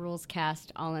Vanderpump Rules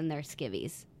cast all in their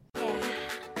skivvies.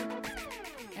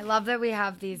 I love that we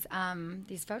have these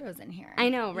photos in here. I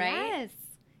know, right? Yes.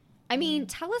 I mean,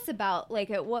 tell us about, like,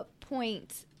 at what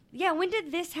point... Yeah, when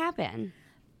did this happen?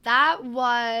 That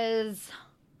was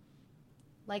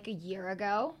like a year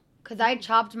ago because I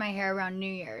chopped my hair around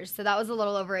New Year's. So that was a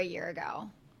little over a year ago.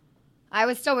 I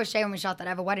was still with Shay when we shot that. I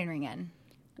have a wedding ring in.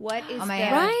 What is on my the,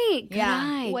 hair. Right?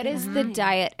 Yeah. What is the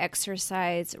diet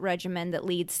exercise regimen that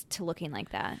leads to looking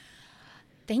like that?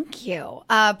 Thank you.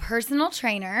 Personal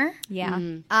trainer. Yeah.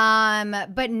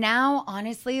 But now,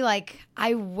 honestly, like,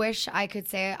 I wish I could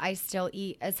say I still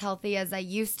eat as healthy as I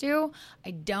used to. I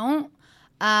don't.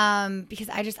 Because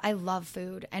I love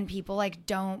food and people like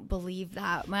don't believe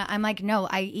that. I'm like, no,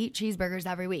 I eat cheeseburgers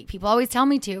every week. People always tell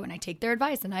me to and I take their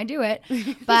advice and I do it.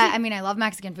 But I mean, I love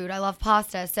Mexican food. I love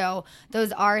pasta. So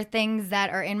those are things that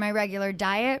are in my regular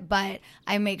diet, but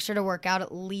I make sure to work out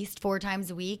at least 4 times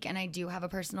a week. And I do have a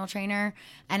personal trainer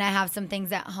and I have some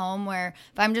things at home where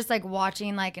if I'm just like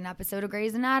watching like an episode of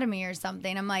Grey's Anatomy or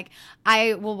something, I'm like,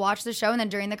 I will watch the show and then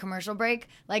during the commercial break,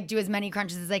 like do as many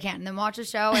crunches as I can and then watch the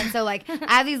show. And so like,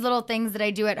 I have these little things that I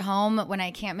do at home when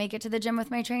I can't make it to the gym with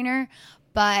my trainer.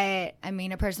 But I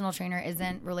mean, a personal trainer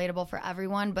isn't relatable for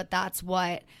everyone, but that's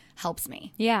what helps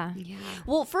me. Yeah.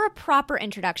 Well, for a proper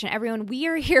introduction, everyone, we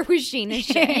are here with Sheena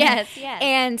Shea. Yes.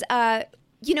 And,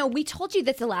 you know, we told you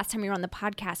that the last time you were on the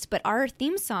podcast, but our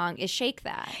theme song is Shake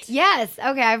That. Yes.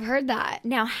 Okay, I've heard that.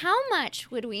 Now, how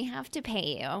much would we have to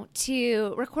pay you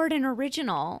to record an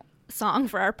original song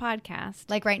for our podcast?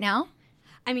 Like right now?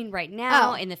 I mean, right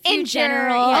now, in the future. In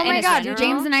general. Oh my in God, general.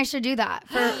 James and I should do that.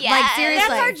 For, Yeah, like, seriously.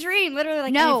 that's our dream. Literally,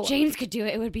 like, No. if James could do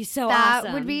it, it would be so That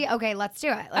awesome. would be, okay, let's do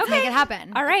it. Let's make it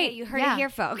happen. All right. Okay, you heard Yeah. it here,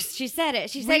 folks. She said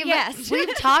it. She said yes.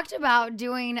 We've talked about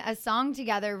doing a song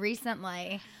together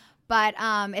recently, but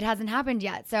it hasn't happened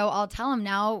yet. So I'll tell him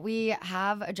now we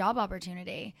have a job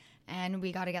opportunity and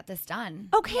we got to get this done.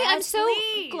 Okay, I'm Yes, so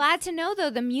please. glad to know, though,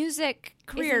 the music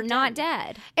career Isn't not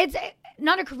done. dead. It's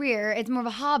not a career. It's more of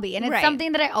a hobby. And it's Right.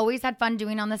 something that I always had fun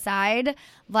doing on the side.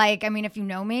 Like, I mean, if you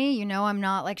know me, you know I'm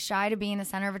not like shy to being the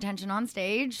center of attention on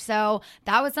stage. So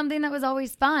that was something that was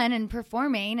always fun and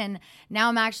performing. And now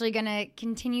I'm actually going to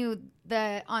continue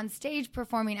the on stage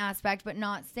performing aspect, but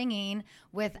not singing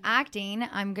with acting.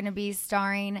 I'm going to be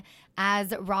starring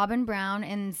as Robin Brown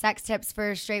in Sex Tips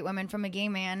for Straight Women from a Gay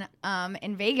Man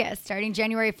in Vegas starting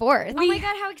January 4th. Oh my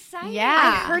God, how exciting.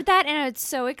 Yeah. I heard that and I was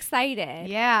so excited.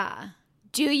 Yeah.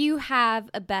 Do you have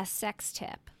a best sex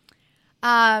tip?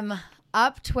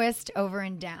 Up, twist, over,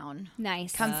 and down.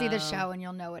 Nice. Come see the show and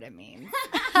you'll know what it means.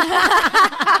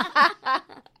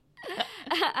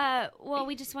 Well,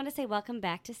 we just want to say welcome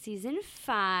back to season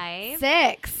 5.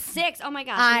 6. Oh my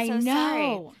gosh, I I'm so know.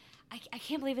 sorry. I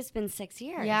can't believe it's been 6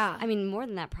 years. Yeah. I mean, more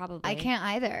than that probably. I can't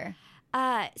either.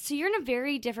 So you're in a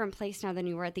very different place now than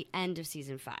you were at the end of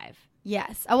season 5.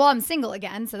 Yes. Oh, well, I'm single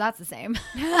again, so that's the same.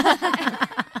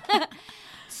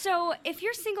 So if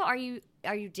you're single, are you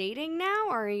dating now,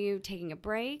 or are you taking a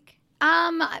break?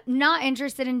 Not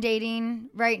interested in dating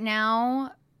right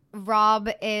now. Rob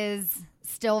is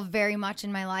still very much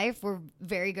in my life. We're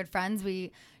very good friends.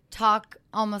 We talk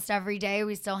almost every day.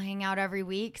 We still hang out every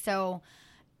week. So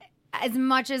as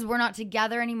much as we're not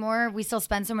together anymore, we still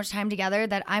spend so much time together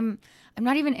that I'm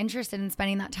not even interested in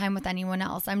spending that time with anyone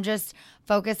else. I'm just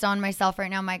focused on myself right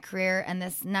now, my career, and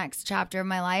this next chapter of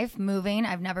my life, moving.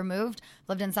 I've never moved.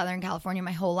 Lived in Southern California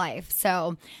my whole life.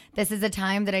 So this is a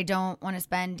time that I don't want to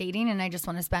spend dating, and I just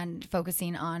want to spend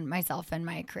focusing on myself and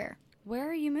my career. Where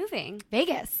are you moving?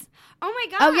 Vegas. Oh my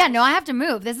gosh. Oh yeah, no, I have to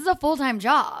move. This is a full-time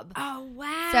job. Oh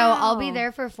wow. So I'll be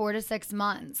there for 4 to 6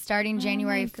 months, starting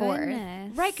January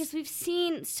 4th. Right, because we've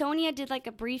seen Sonia did like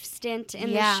a brief stint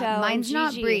in the show. Mine's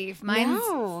not Gigi. brief. Mine's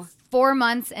 4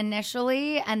 months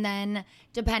initially, and then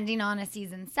depending on a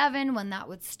season 7 when that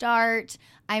would start,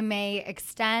 I may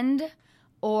extend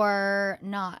or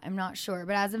not. I'm not sure.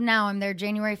 But as of now, I'm there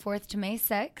January 4th to May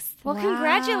 6th. Well,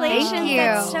 congratulations. Thank you.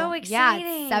 That's so exciting.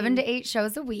 Yeah, it's 7 to 8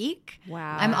 shows a week.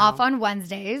 Wow. I'm off on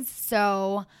Wednesdays,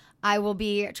 so I will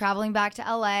be traveling back to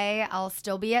LA. I'll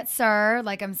still be at SUR.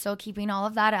 Like, I'm still keeping all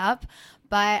of that up.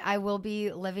 But I will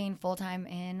be living full-time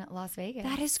in Las Vegas.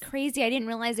 That is crazy. I didn't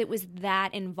realize it was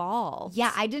that involved.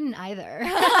 Yeah, I didn't either.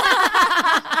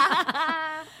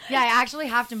 Yeah, I actually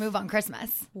have to move on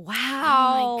Christmas.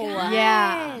 Wow. Oh my God.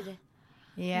 Yeah.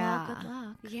 Yeah. Well, good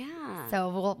luck. Yeah.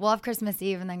 So we'll have Christmas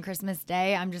Eve and then Christmas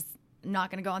Day. I'm just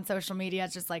not going to go on social media.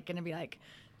 It's just like going to be like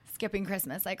skipping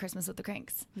Christmas, like Christmas with the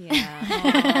Cranks. Yeah.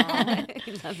 I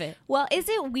love it. Well, is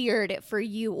it weird for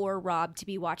you or Rob to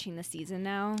be watching the season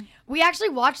now? We actually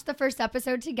watched the first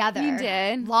episode together. You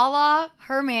did? Lala,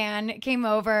 her man, came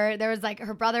over. There was like,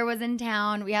 her brother was in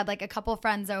town. We had like a couple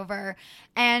friends over.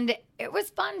 And it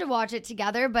was fun to watch it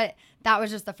together, but that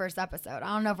was just the first episode. I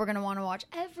don't know if we're going to want to watch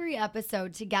every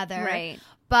episode together. Right.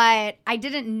 But I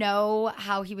didn't know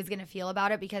how he was going to feel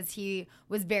about it because he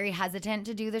was very hesitant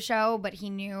to do the show, but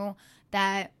he knew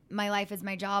that my life is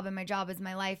my job and my job is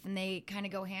my life, and they kind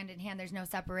of go hand in hand. There's no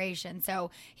separation.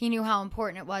 So he knew how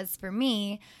important it was for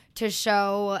me to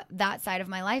show that side of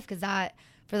my life, because that,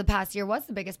 for the past year, was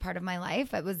the biggest part of my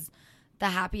life. It was the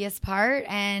happiest part,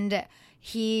 and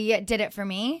he did it for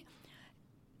me.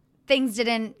 Things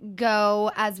didn't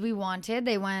go as we wanted.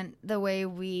 They went the way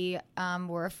we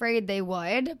were afraid they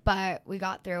would, but we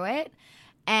got through it.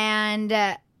 And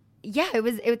yeah, it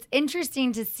was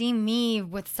interesting to see me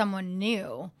with someone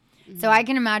new. So I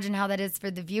can imagine how that is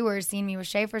for the viewers, seeing me with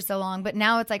Shay for so long. But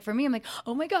now it's like, for me, I'm like,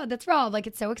 oh my God, that's Rob. Like,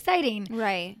 it's so exciting.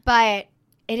 Right. But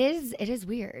it is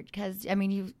weird because, I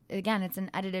mean, it's an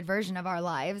edited version of our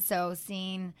lives. So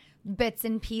seeing bits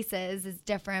and pieces is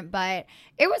different, but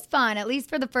it was fun, at least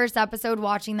for the first episode,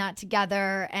 watching that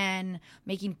together and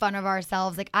making fun of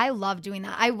ourselves. Like, I love doing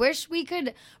that. I wish we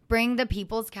could bring the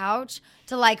People's Couch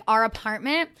to like our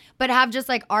apartment, but have just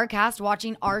like our cast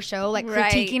watching our show, like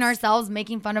critiquing ourselves,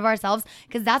 making fun of ourselves,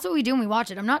 because that's what we do when we watch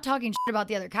it. I'm not talking shit about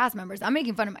the other cast members. I'm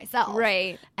making fun of myself.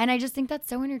 Right. And I just think that's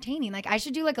so entertaining. Like, I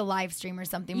should do like a live stream or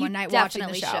something You one night watching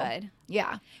the definitely show. should.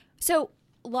 Yeah. So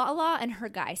Lala and her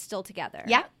guy still together.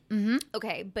 Yeah. Mm-hmm.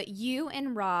 Okay, but you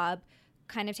and Rob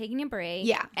kind of taking a break.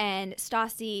 Yeah. And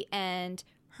Stassi and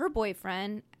her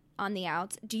boyfriend on the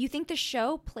outs. Do you think the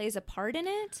show plays a part in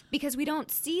it? Because we don't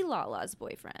see Lala's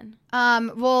boyfriend.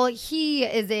 Well, he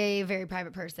is a very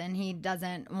private person. He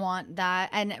doesn't want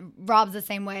that. And Rob's the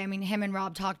same way. I mean, him and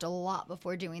Rob talked a lot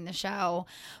before doing the show.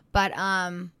 But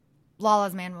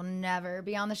Lala's man will never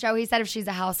be on the show. He said if she's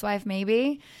a housewife,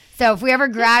 maybe. So if we ever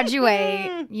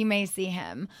graduate, you may see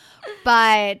him.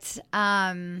 But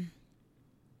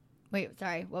wait,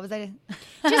 sorry. What was I?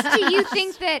 Just, do you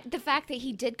think that the fact that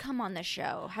he did come on the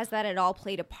show, has that at all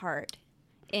played a part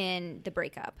in the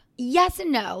breakup? Yes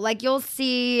and no. Like, you'll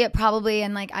see probably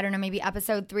in, like, I don't know, maybe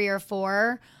episode 3 or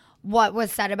 4 what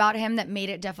was said about him that made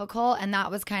it difficult. And that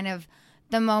was kind of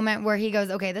the moment where he goes,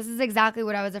 okay, this is exactly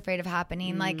what I was afraid of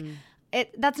happening. Like,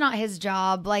 that's not his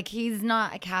job. Like, he's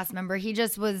not a cast member. He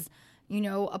just was,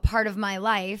 a part of my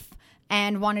life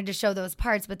and wanted to show those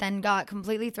parts, but then got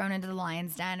completely thrown into the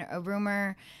lion's den. A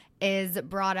rumor is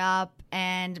brought up,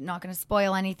 and I'm not going to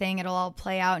spoil anything. It'll all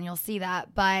play out and you'll see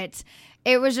that. But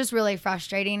it was just really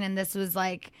frustrating. And this was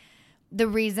like the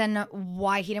reason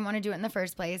why he didn't want to do it in the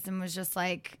first place, and was just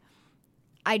like,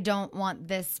 I don't want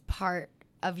this part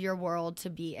of your world to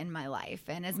be in my life.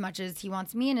 And as much as he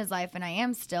wants me in his life, and I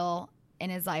am still in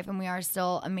his life, and we are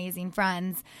still amazing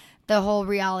friends, the whole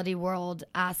reality world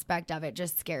aspect of it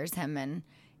just scares him, and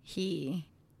he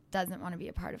doesn't want to be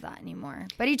a part of that anymore.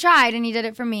 But he tried, and he did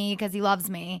it for me because he loves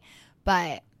me.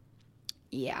 But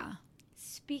yeah.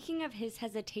 Speaking of his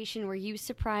hesitation, were you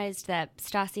surprised that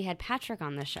Stassi had Patrick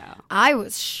on the show? I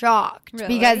was shocked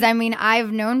because, I mean,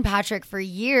 I've known Patrick for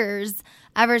years,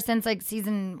 ever since like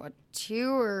season 2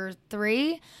 or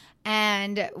 3.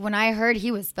 And when I heard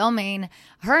he was filming,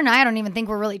 her and I don't even think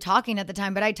we're really talking at the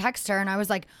time, but I text her and I was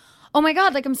like, oh my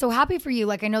God, like, I'm so happy for you.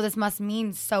 Like, I know this must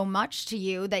mean so much to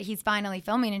you that he's finally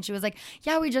filming. And she was like,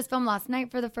 yeah, we just filmed last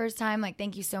night for the first time. Like,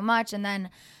 thank you so much. And then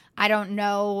I don't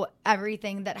know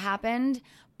everything that happened,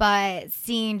 but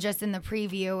seeing just in the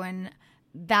preview and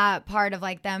that part of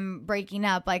like them breaking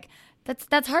up, like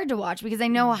that's hard to watch because I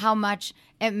know how much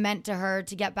it meant to her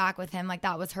to get back with him. Like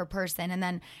that was her person. And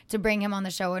then to bring him on the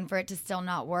show and for it to still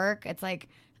not work, it's like,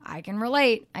 I can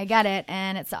relate. I get it.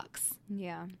 And it sucks.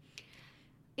 Yeah.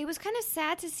 It was kind of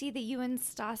sad to see that you and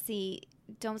Stassi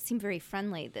don't seem very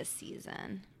friendly this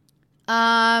season.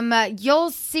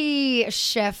 You'll see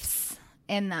shifts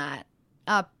in that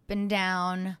up and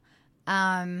down.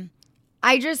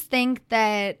 I just think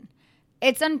that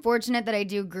it's unfortunate that I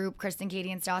do group Kristen,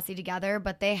 Katie, and Stassi together,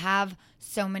 but they have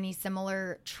so many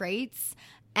similar traits,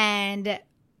 and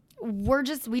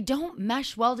we don't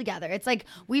mesh well together. It's like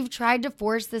we've tried to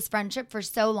force this friendship for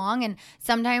so long, and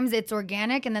sometimes it's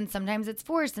organic, and then sometimes it's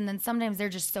forced, and then sometimes they're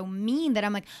just so mean that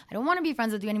I'm like, I don't want to be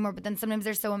friends with you anymore, but then sometimes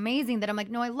they're so amazing that I'm like,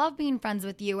 no, I love being friends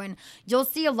with you, and you'll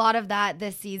see a lot of that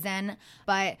this season,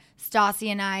 but Stassi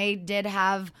and I did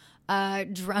have a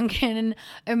drunken,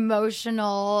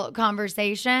 emotional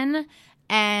conversation.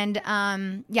 And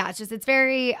it's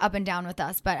very up and down with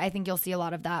us, but I think you'll see a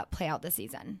lot of that play out this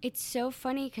season. It's so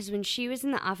funny because when she was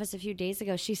in the office a few days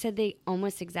ago, she said the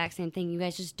almost exact same thing. You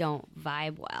guys just don't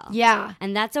vibe well. Yeah.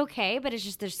 And that's okay, but it's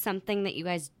just there's something that you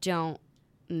guys don't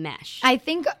mesh. I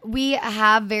think we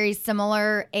have very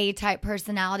similar A-type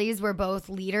personalities. We're both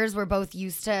leaders. We're both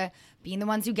used to being the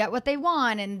ones who get what they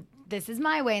want, and this is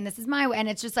my way and this is my way. And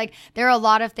it's just like there are a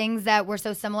lot of things that we're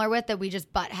so similar with that we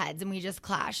just butt heads and we just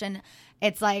clash. And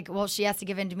it's like, well, she has to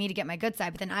give in to me to get my good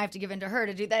side, but then I have to give in to her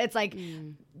to do that. It's like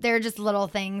they're just little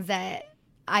things that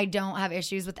I don't have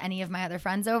issues with any of my other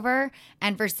friends over.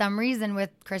 And for some reason with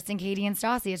Kristen, Katie, and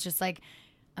Stassi, it's just like,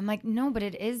 I'm like, no, but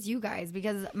it is you guys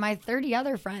because my 30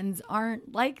 other friends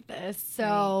aren't like this.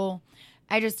 So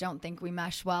I just don't think we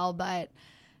mesh well. But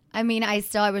I mean, I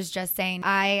was just saying,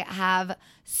 I have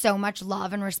so much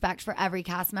love and respect for every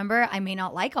cast member. I may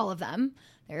not like all of them.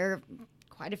 There are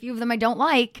quite a few of them I don't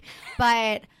like,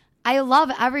 but I love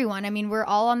everyone. I mean, we're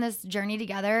all on this journey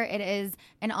together. It is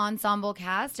an ensemble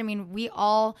cast. I mean, we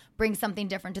all bring something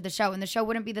different to the show, and the show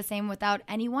wouldn't be the same without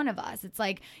any one of us. It's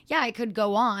like, yeah, it could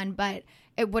go on, but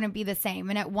it wouldn't be the same.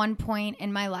 And at one point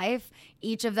in my life,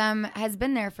 each of them has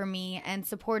been there for me and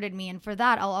supported me, and for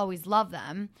that, I'll always love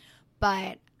them.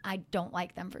 But I don't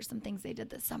like them for some things they did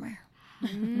this summer.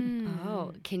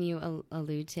 Oh, can you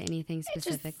allude to anything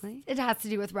specifically? It has to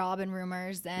do with Rob and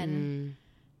rumors, and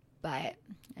but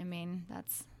I mean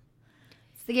it's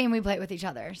the game we play with each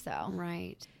other. So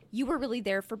right, you were really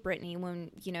there for Brittany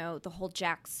when the whole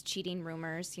Jax cheating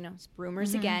rumors,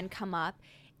 rumors again come up,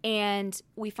 and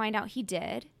we find out he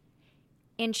did,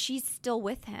 and she's still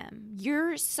with him.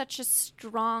 You're such a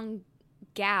strong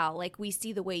gal. Like, we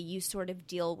see the way you sort of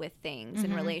deal with things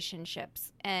in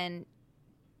relationships. And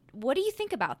what do you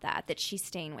think about that she's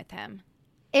staying with him?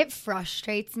 It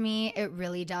frustrates me. It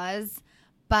really does.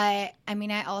 But I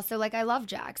mean, I also I love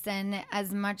Jackson.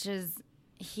 As much as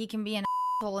he can be an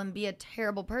asshole and be a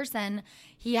terrible person,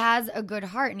 he has a good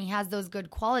heart and he has those good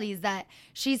qualities that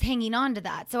she's hanging on to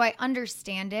that. So I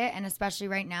understand it. And especially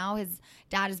right now, his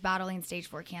dad is battling stage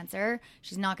 4 cancer.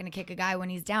 She's not going to kick a guy when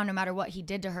he's down, no matter what he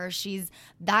did to her. She's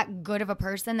that good of a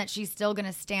person that she's still going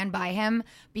to stand by him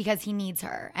because he needs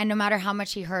her. And no matter how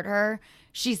much he hurt her,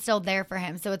 she's still there for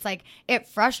him. So it's like, it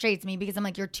frustrates me because I'm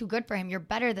like, you're too good for him. You're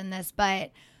better than this.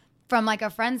 But from a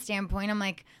friend standpoint, I'm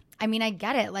like, I mean, I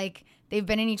get it. They've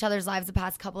been in each other's lives the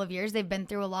past couple of years. They've been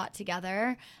through a lot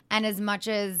together. And as much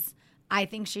as I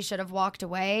think she should have walked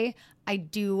away, I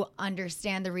do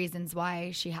understand the reasons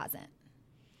why she hasn't.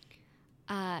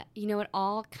 It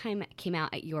all came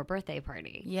out at your birthday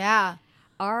party. Yeah.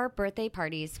 Are birthday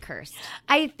parties cursed?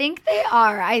 I think they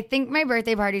are. I think my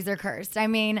birthday parties are cursed. I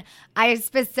mean, I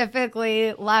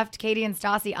specifically left Katie and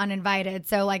Stassi uninvited,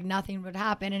 so nothing would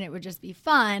happen and it would just be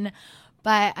fun.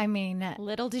 But I mean,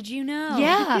 little did you know.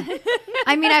 Yeah.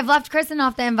 I mean, I've left Kristen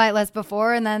off the invite list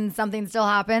before and then something still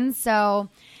happens. So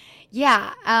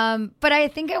yeah. But I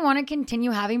think I want to continue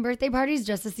having birthday parties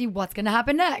just to see what's going to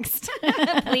happen next.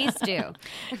 Please do.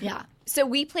 Yeah. So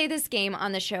we play this game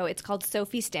on the show. It's called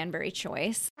Sophie Stanbury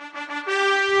Choice.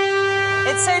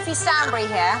 It's Sophie Stanbury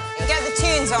here. Get the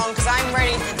tunes on because I'm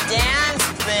ready to dance,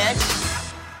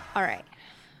 bitch. All right.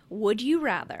 Would you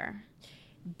rather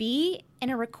be in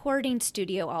a recording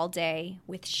studio all day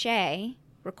with Shay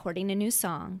recording a new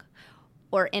song,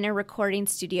 or in a recording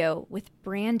studio with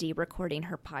Brandy recording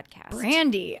her podcast?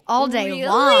 Brandy all day Really?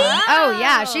 long. Oh,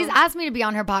 yeah. She's asked me to be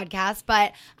on her podcast,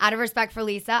 but out of respect for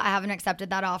Lisa, I haven't accepted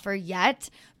that offer yet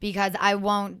because I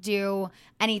won't do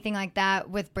anything like that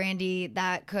with Brandy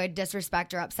that could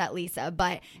disrespect or upset Lisa.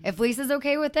 But if Lisa's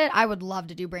okay with it, I would love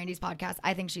to do Brandy's podcast.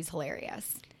 I think she's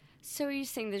hilarious. So are you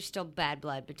saying there's still bad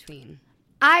blood between?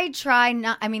 I try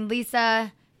not, I mean,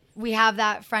 Lisa, we have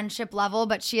that friendship level,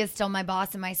 but she is still my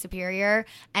boss and my superior.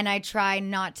 And I try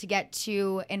not to get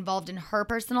too involved in her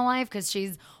personal life because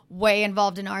she's way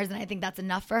involved in ours, and I think that's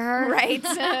enough for her. Right.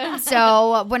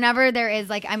 So whenever there is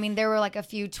there were like a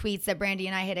few tweets that Brandy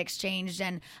and I had exchanged,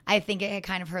 and I think it had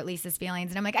kind of hurt Lisa's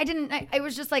feelings. And I'm like, it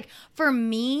was just like, for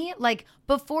me, like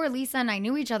before Lisa and I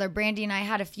knew each other, Brandy and I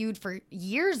had a feud for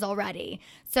years already.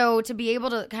 So to be able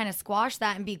to kind of squash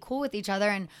that and be cool with each other.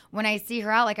 And when I see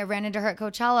her out, like I ran into her at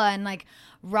Coachella, and like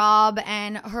Rob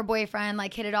and her boyfriend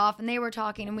like hit it off, and they were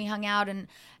talking and we hung out. And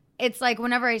it's like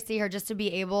whenever I see her, just to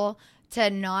be able to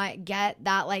not get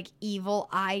that like evil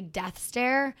eye death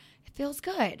stare, it feels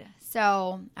good.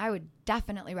 So I would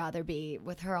definitely rather be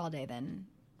with her all day than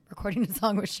recording a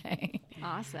song with Shay.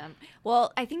 Awesome.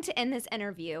 Well, I think to end this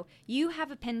interview, you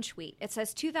have a pinned tweet. It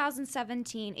says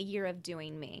 2017, a year of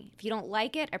doing me. If you don't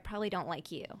like it, I probably don't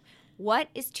like you. What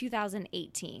is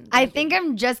 2018? I think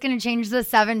I'm just going to change the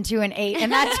 7 to an 8 in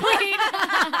that tweet.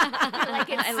 Like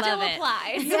it still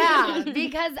applies. Yeah,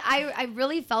 because I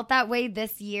really felt that way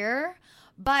this year.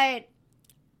 But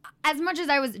as much as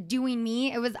I was doing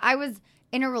me, I was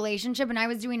in a relationship and I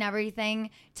was doing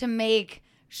everything to make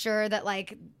sure that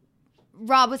like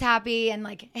Rob was happy and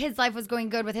like his life was going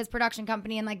good with his production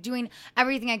company, and like doing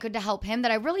everything I could to help him,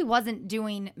 that I really wasn't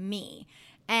doing me.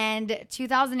 And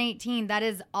 2018, that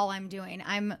is all I'm doing.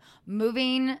 I'm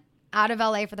moving out of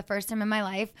LA for the first time in my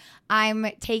life. I'm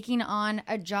taking on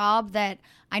a job that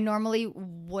I normally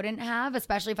wouldn't have,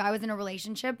 especially if I was in a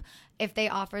relationship. If they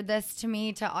offered this to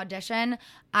me to audition,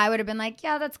 I would have been like,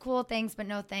 yeah, that's cool, thanks, but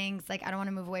no thanks. Like, I don't want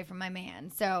to move away from my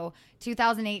man. So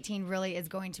 2018 really is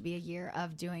going to be a year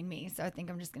of doing me. So I think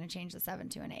I'm just going to change the 7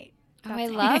 to an 8. Oh, I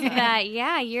love that.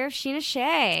 Yeah, year of Sheena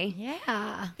Shea.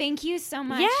 Yeah. Thank you so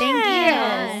much. Yes.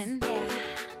 Thank you.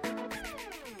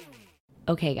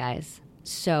 Okay, guys.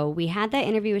 So we had that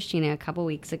interview with Sheena a couple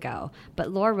weeks ago,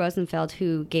 but Laura Rosenfeld,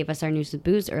 who gave us our News with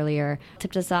Booze earlier,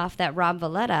 tipped us off that Rob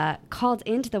Valletta called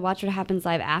into the Watch What Happens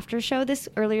Live after show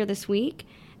earlier this week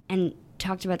and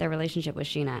talked about their relationship with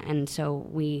Sheena. And so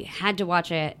we had to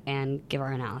watch it and give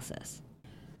our analysis.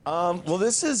 Well,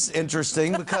 this is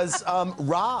interesting because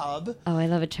Rob... Oh, I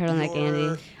love a turtleneck,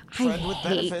 Andy. I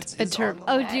hate a turtle.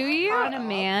 Oh, do you? On a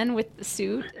man with the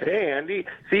suit. Hey, Andy.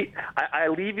 See, I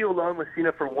leave you alone with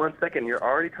Sheena for 1 second. You're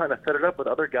already trying to set it up with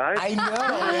other guys. I know.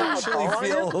 I actually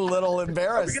feel a little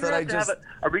embarrassed that I just...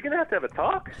 Are we going to have a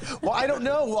talk? Well, I don't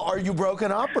know. Well, are you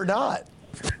broken up or not?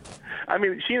 I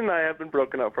mean, Sheena and I have been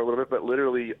broken up for a little bit, but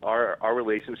literally our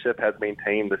relationship has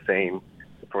maintained the same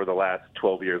for the last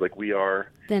 12 years. Like, we are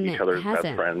each other's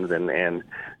best friends, and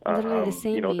literally the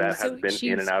same you know, that has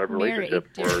been in and out of a relationship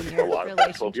for a lot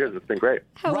of 12 years. It's been great.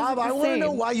 Rob, I want to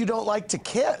know why you don't like to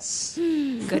kiss.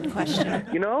 Good question.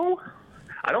 You know,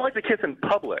 I don't like to kiss in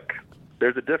public.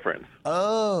 There's a difference.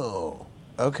 Oh,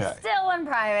 okay. Still in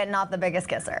private, not the biggest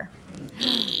kisser.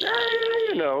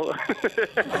 You know.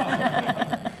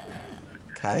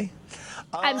 Okay.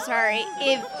 I'm sorry.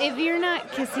 If you're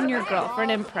not kissing your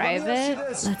girlfriend in private,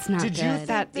 that's not Did good. you think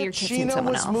that you're kissing Sheena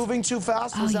someone was else. moving too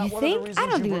fast? Oh, Was that you one think? of the reasons I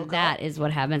don't you think that is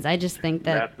what happens. I just think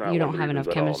that That's not you one don't of the have enough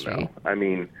reasons at all, chemistry. no. I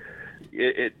mean,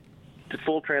 it to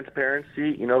full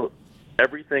transparency, you know,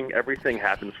 everything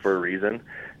happens for a reason.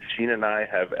 Sheena and I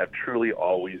have truly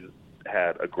always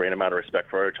had a great amount of respect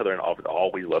for each other and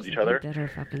always loved each other.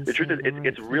 The truth is,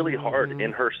 it's really hard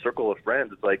in her circle of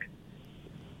friends. It's like,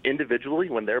 individually,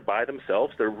 when they're by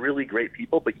themselves, they're really great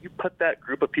people, but you put that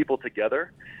group of people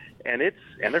together and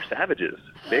they're savages.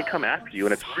 They come after you,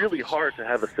 and it's really hard to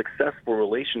have a successful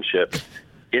relationship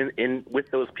in with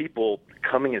those people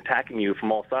coming and attacking you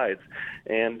from all sides.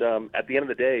 And at the end of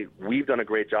the day, we've done a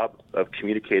great job of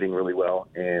communicating really well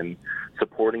and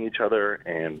supporting each other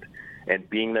and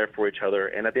being there for each other.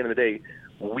 And at the end of the day,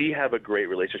 we have a great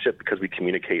relationship because we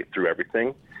communicate through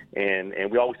everything,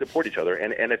 and we always support each other.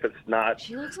 And if it's not,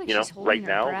 She looks like you know, she's holding right her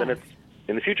now, then breath. it's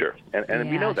in the future. And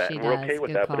we know that, she and we're does. okay with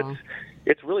Good that. call. But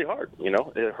it's really hard.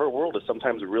 Her world is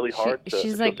sometimes really hard.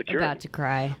 She's to like secure. about to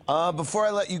cry. Before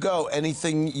I let you go,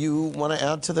 anything you want to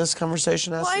add to this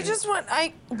conversation, Well,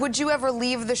 Ashley? would you ever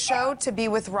leave the show to be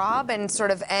with Rob and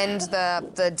sort of end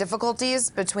the difficulties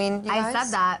between you guys? I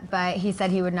said that, but he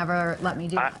said he would never let me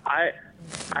do that.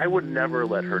 I would never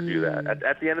let her do that.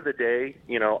 At the end of the day,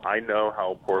 I know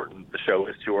how important the show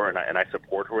is to her, and I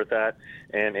support her with that.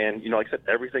 And like I said,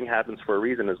 everything happens for a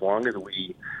reason. As long as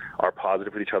we are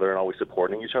positive with each other and always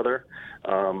supporting each other,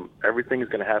 everything is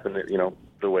going to happen,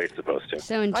 the way it's supposed to.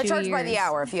 So in 2 I charge by the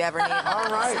hour if you ever need All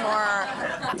right.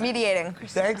 more mediating.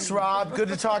 Thanks, Rob. Good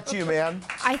to talk to you, man.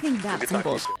 I think that's some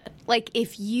bullshit. Like,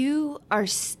 if your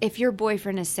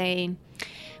boyfriend is saying,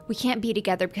 we can't be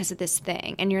together because of this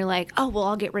thing, and you're like, oh, well,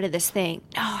 I'll get rid of this thing.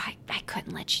 No, I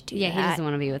couldn't let you do that. Yeah, he doesn't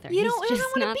want to be with her. You He's don't just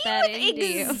wanna not be that with- into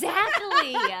you.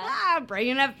 Exactly.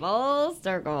 Bringing it full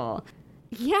circle.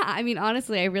 Yeah, I mean,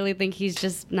 honestly, I really think he's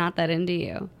just not that into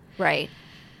you. Right.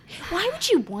 Why would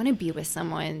you want to be with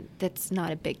someone that's not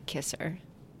a big kisser?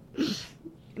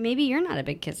 Maybe you're not a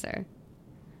big kisser.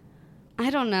 I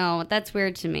don't know. That's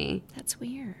weird to me. That's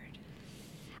weird.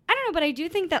 I don't know, but I do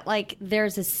think that, like,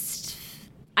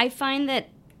 I find that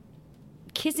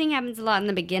kissing happens a lot in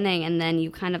the beginning, and then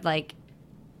you kind of, like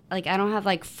I don't have,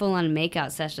 like, full-on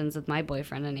makeout sessions with my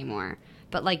boyfriend anymore.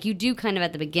 But, like, you do kind of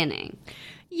at the beginning.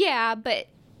 Yeah, but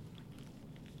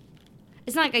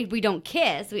it's not like we don't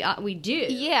kiss. We do.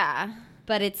 Yeah.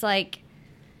 But it's like,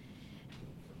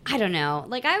 I don't know.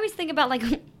 Like, I always think about, like,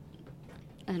 I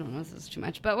don't know if this is too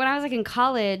much, but when I was, like, in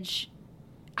college,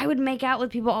 I would make out with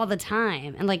people all the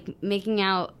time. And, like, making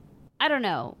out, I don't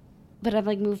know. But I've,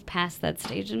 like, moved past that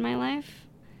stage in my life.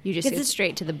 You just get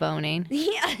straight to the boning.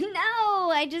 Yeah,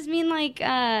 no. I just mean, like,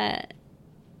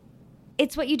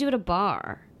 it's what you do at a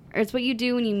bar. Or it's what you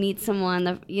do when you meet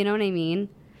someone, you know what I mean?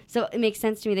 So it makes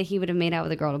sense to me that he would have made out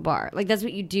with a girl at a bar. Like, that's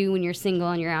what you do when you're single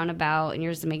and you're out and about and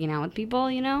you're just making out with people,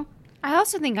 you know? I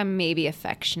also think I'm maybe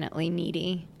affectionately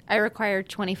needy. I require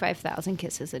 25,000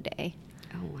 kisses a day.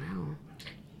 Oh, wow.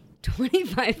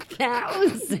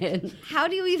 25,000? How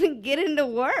do you even get into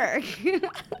work?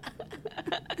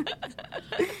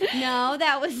 No,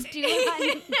 that was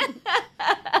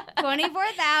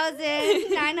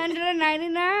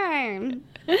 24,999.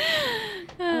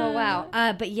 Oh, wow.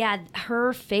 But yeah,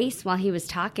 her face while he was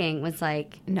talking was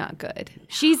like not good.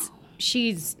 She's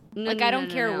like, I don't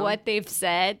care what they've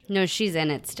said. No, she's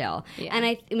in it still. Yeah.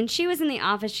 And when she was in the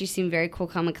office, she seemed very cool,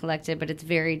 calm, and collected, but it's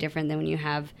very different than when you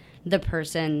have the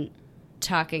person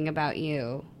talking about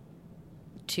you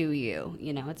to you.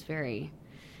 You know, it's very,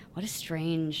 what a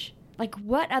strange, like,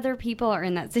 what other people are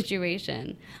in that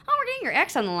situation? Oh, we're getting your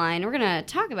ex on the line. We're going to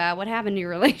talk about what happened to your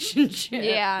relationship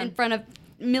in front of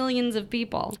millions of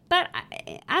people. But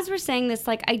as we're saying this,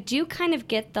 like, I do kind of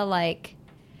get the, like,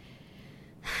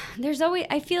 there's always,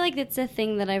 I feel like it's a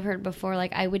thing that I've heard before,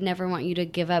 like, I would never want you to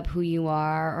give up who you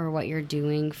are or what you're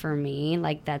doing for me.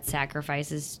 Like, that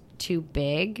sacrifice is too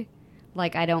big.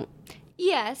 Like, I don't.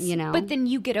 Yes, you know? But then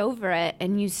you get over it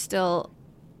and you still,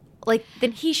 like,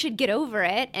 then he should get over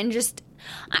it and just,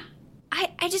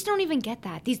 I just don't even get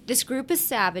that. This group is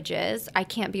savages. I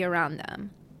can't be around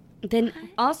them. Then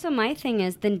also my thing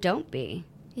is, then don't be.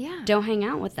 Yeah. Don't hang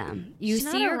out with them. You She's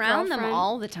see not your around them girlfriend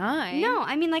all the time. No,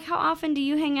 I mean, like, how often do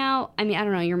you hang out? I mean, I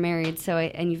don't know. You're married,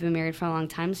 and you've been married for a long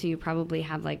time, so you probably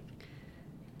have, like,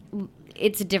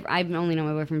 it's a different. I've only known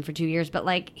my boyfriend for 2 years, but,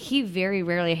 like, he very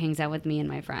rarely hangs out with me and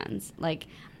my friends. Like,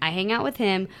 I hang out with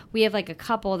him. We have, like, a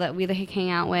couple that we hang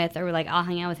out with, or, like, I'll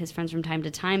hang out with his friends from time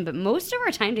to time. But most of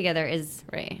our time together is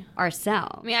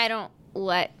ourselves. I mean, I don't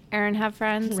let Aaron have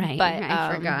friends, Right. But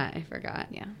I forgot.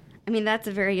 Yeah. I mean, that's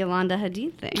a very Yolanda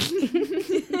Hadid thing.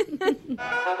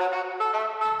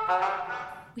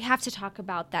 We have to talk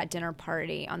about that dinner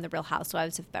party on The Real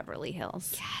Housewives of Beverly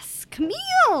Hills. Yes,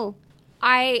 Camille.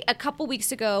 A couple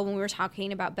weeks ago when we were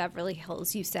talking about Beverly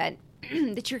Hills, you said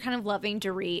that you're kind of loving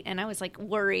Dorit, and I was, like,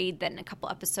 worried that in a couple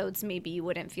episodes maybe you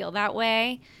wouldn't feel that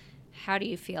way. How do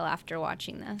you feel after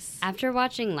watching this? After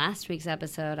watching last week's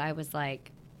episode, I was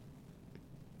like,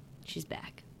 she's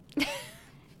back.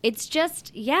 It's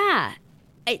just, yeah.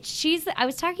 I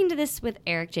was talking to this with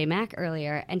Eric J. Mack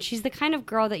earlier, and she's the kind of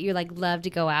girl that you, like, love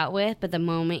to go out with, but the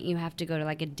moment you have to go to,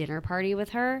 like, a dinner party with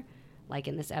her, like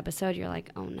in this episode, you're like,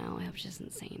 oh no, I hope she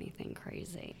doesn't say anything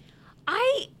crazy.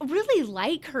 I really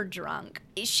like her drunk.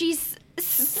 She's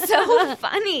so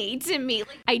funny to me.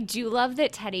 Like, I do love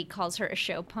that Teddy calls her a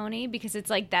show pony, because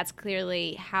it's like that's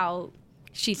clearly how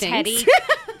she Teddy thinks.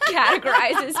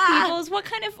 categorizes people. As what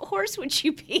kind of horse would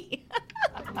you be?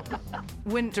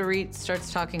 When Dorit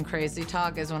starts talking crazy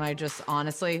talk is when I just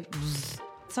honestly,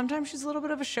 sometimes she's a little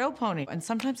bit of a show pony, and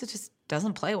sometimes it just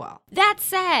doesn't play well. That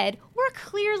said, we're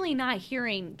clearly not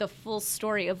hearing the full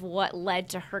story of what led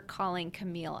to her calling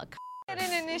Camille a Get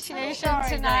an initiation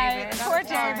tonight. David. Poor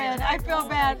David. I feel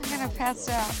bad. I'm gonna pass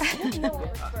out.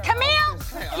 Camille,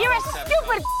 you're a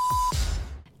stupid.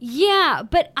 Yeah,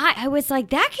 but I was like,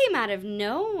 that came out of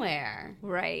nowhere.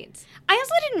 Right. I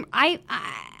also didn't. I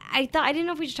thought I didn't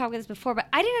know if we should talk about this before, but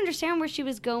I didn't understand where she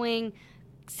was going,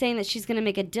 saying that she's going to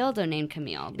make a dildo named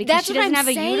Camille because That's she what doesn't I'm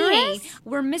have saying. a uterus.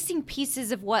 We're missing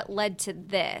pieces of what led to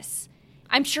this.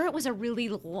 I'm sure it was a really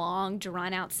long,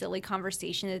 drawn-out, silly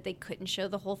conversation that they couldn't show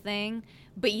the whole thing.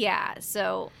 But yeah,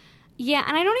 so... Yeah,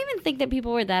 and I don't even think that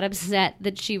people were that upset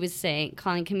that she was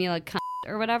calling Camille a cunt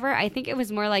or whatever. I think it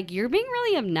was more like, you're being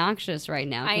really obnoxious right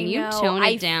now. Can you tone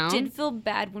it down? I did feel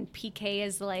bad when PK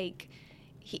is like...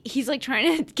 He's like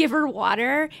trying to give her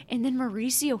water, and then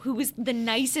Mauricio, who was the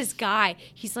nicest guy,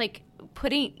 he's like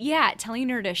telling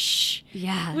her to shh.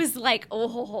 Yeah. Was like,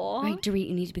 oh. Right, Dorit,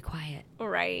 you need to be quiet.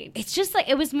 Right. It's just like,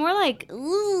 it was more like,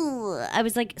 ooh. I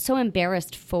was like so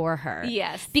embarrassed for her.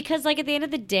 Yes. Because like at the end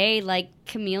of the day, like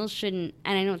Camille shouldn't,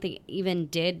 and I don't think even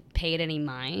did pay it any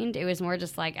mind. It was more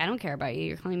just like, I don't care about you.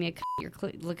 You're calling me a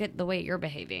look at the way you're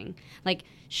behaving. Like,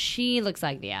 she looks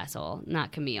like the asshole,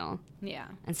 not Camille. Yeah.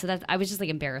 And so I was just like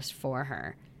embarrassed for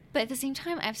her. But at the same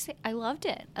time, I loved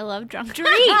it. I love drunk Dorit.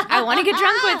 I want to get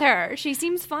drunk with her. She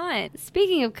seems fun.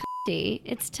 Speaking of c***y,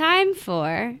 it's time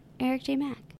for Eric J.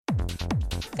 Mack.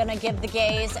 Gonna give the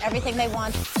gays everything they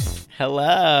want.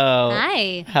 Hello.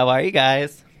 Hi. How are you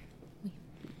guys?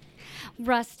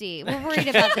 Rusty. We're worried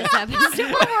about this episode.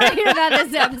 We're worried about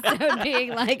this episode being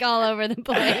like all over the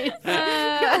place.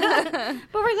 But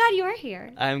we're glad you're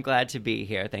here. I'm glad to be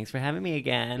here. Thanks for having me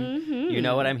again. Mm-hmm. You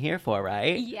know what I'm here for,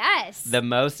 right? Yes. The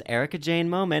most Erica Jane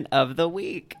moment of the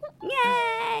week.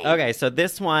 Yay! Okay, so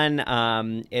this one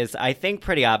is, I think,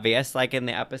 pretty obvious. Like in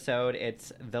the episode,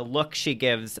 it's the look she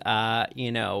gives,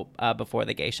 before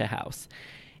the geisha house.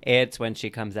 It's when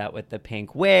she comes out with the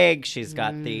pink wig. She's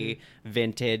got the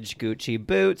vintage Gucci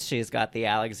boots. She's got the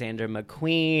Alexander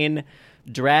McQueen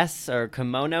dress or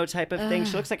kimono type of thing.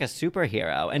 She looks like a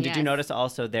superhero. And did you notice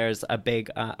also there's a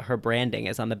big, her branding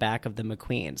is on the back of the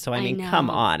McQueen. So, I mean, come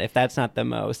on. If that's not the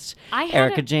most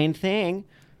Erica Jane thing.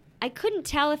 I couldn't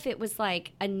tell if it was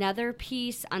like another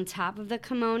piece on top of the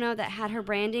kimono that had her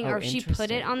branding or if she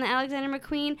put it on the Alexander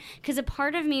McQueen. Because a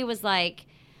part of me was like,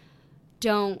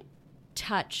 don't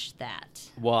touch that.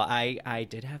 Well, I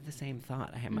did have the same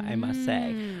thought, I must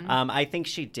say. I think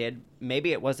she did,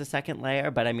 maybe it was a second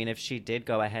layer, but I mean, if she did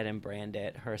go ahead and brand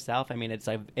it herself, I mean, it's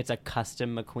a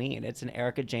custom McQueen. It's an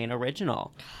Erica Jane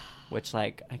original, which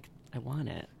like, I want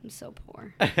it. I'm so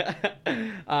poor.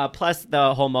 Plus,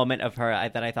 the whole moment of her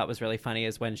that I thought was really funny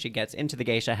is when she gets into the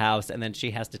geisha house and then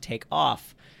she has to take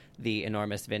off the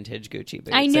enormous vintage Gucci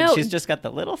boots. I know. And she's just got the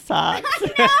little socks. I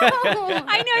know.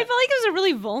 I felt like it was a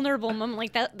really vulnerable moment.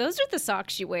 Like that. Those are the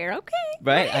socks you wear. Okay.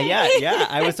 Right. Yeah.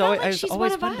 I was always one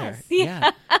wonder. of us.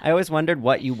 Yeah. I always wondered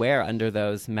what you wear under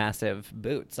those massive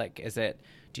boots. Like,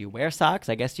 do you wear socks?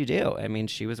 I guess you do. I mean,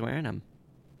 she was wearing them.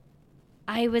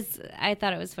 I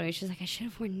thought it was funny. She was like, I should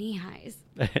have worn knee highs.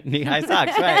 Knee-high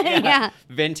socks, right. Yeah.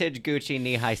 Vintage Gucci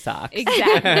knee-high socks.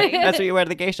 Exactly. That's what you wear to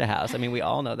the geisha house. I mean, we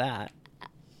all know that.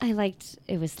 I liked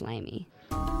it was slimy.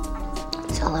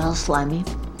 It's a little slimy.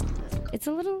 It's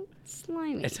a little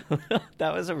slimy.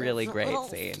 That was a really great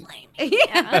scene.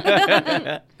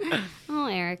 Yeah. Oh,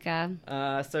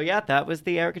 Erica. So yeah, that was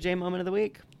the Erica Jane moment of the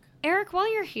week. Eric,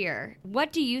 while you're here,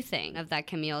 what do you think of that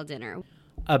Camille dinner?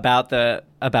 About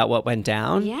what went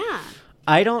down? Yeah.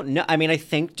 I don't know. I mean, I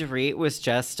think Dorit was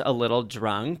just a little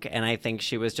drunk, and I think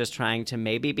she was just trying to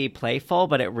maybe be playful,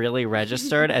 but it really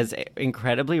registered as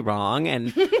incredibly wrong.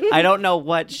 And I don't know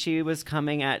what she was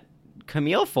coming at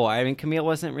Camille for. I mean, Camille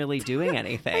wasn't really doing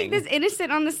anything. Like this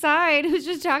innocent on the side who's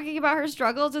just talking about her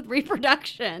struggles with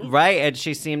reproduction. Right. And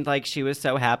she seemed like she was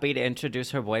so happy to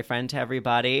introduce her boyfriend to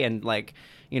everybody and like,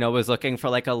 was looking for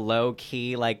like a low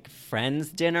key, like friends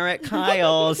dinner at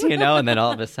Kyle's, and then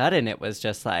all of a sudden it was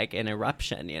just like an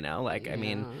eruption, like, I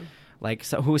mean, like,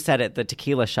 so who said it? The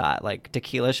tequila shot, like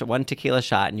one tequila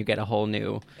shot and you get a whole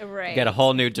new,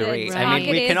 Dorit. I mean,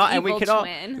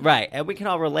 we can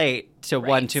all relate to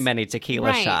one too many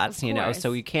tequila shots,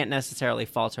 so you can't necessarily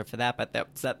fault her for that. But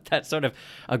that sort of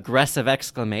aggressive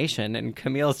exclamation in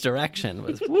Camille's direction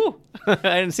was, woo, I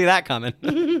didn't see that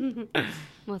coming.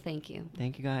 Well, thank you.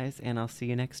 Thank you guys, and I'll see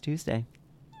you next Tuesday.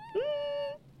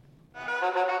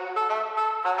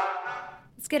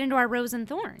 Let's get into our rose and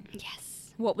thorn.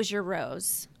 Yes. What was your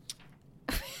rose?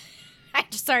 I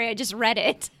just read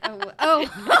it.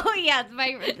 Oh yeah,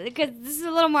 because this is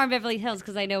a little more Beverly Hills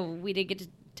because I know we didn't get to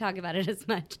talk about it as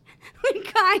much. When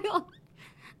Kyle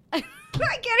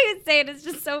can't even say it. It's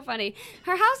just so funny.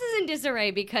 Her house is in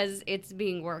disarray because it's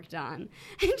being worked on.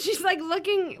 And she's like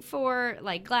looking for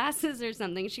like glasses or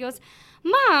something. She goes,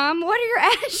 Mom, what are your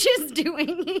ashes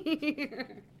doing here?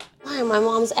 Why are my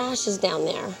mom's ashes down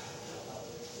there?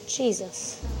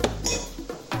 Jesus.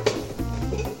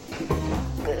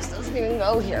 This doesn't even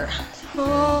go here.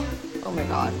 Oh my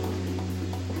God.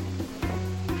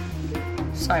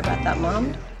 Sorry about that,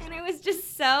 Mom. And it was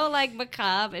just so like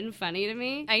macabre and funny to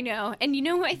me. I know. And you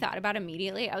know who I thought about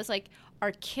immediately? I was like,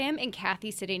 are Kim and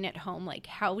Kathy sitting at home like,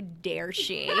 how dare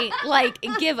she? Like,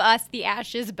 give us the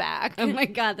ashes back. Oh my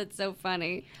God, that's so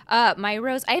funny. My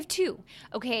rose, I have two.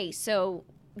 Okay, so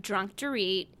drunk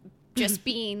Dorit just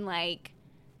being like,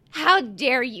 how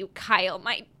dare you, Kyle,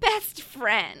 my best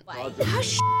friend. How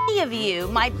shitty of you,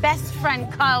 my best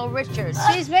friend Kyle Richards.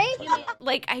 Excuse me?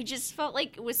 Like, I just felt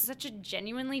like it was such a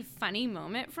genuinely funny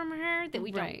moment from her that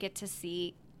we don't get to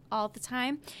see all the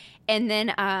time. And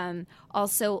then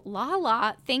also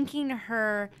Lala thanking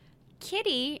her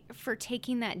kitty for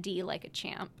taking that D like a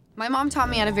champ. My mom taught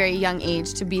me at a very young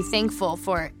age to be thankful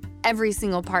for every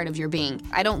single part of your being.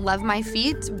 I don't love my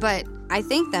feet, but I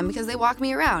thank them because they walk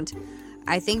me around.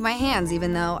 I thank my hands,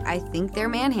 even though I think they're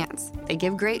man hands. They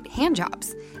give great hand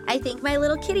jobs. I thank my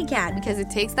little kitty cat because it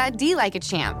takes that D like a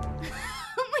champ.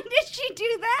 When did she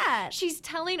do that? She's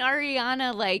telling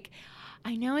Ariana, like,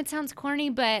 I know it sounds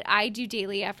corny, but I do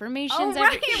daily affirmations. Oh,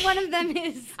 right. One of them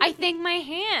is, I thank my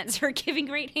hands for giving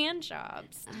great hand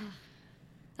jobs.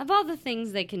 Of all the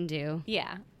things they can do.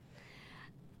 Yeah.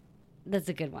 That's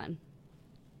a good one.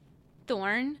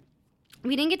 Thorn.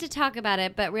 We didn't get to talk about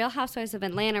it, but Real Housewives of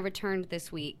Atlanta returned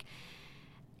this week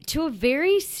to a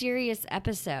very serious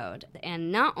episode.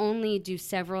 And not only do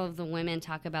several of the women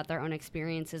talk about their own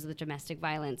experiences with domestic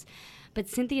violence, but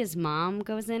Cynthia's mom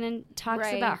goes in and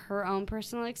talks about her own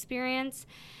personal experience.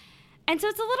 And so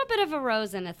it's a little bit of a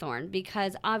rose and a thorn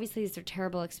because obviously these are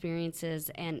terrible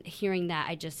experiences. And hearing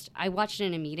that, I watched it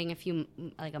in a meeting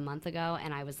a month ago,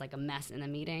 and I was like a mess in the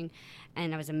meeting,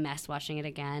 and I was a mess watching it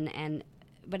again.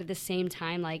 But at the same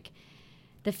time, like,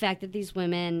 the fact that these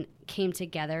women came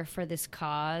together for this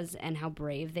cause and how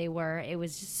brave they were, it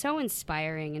was just so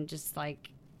inspiring. And just, like,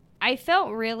 I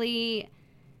felt really,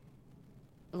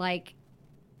 like,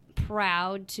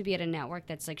 proud to be at a network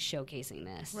that's, like, showcasing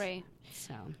this. Right.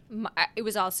 So. It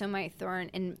was also my thorn,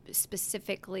 and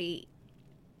specifically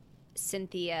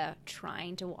Cynthia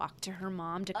trying to walk to her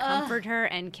mom to comfort her,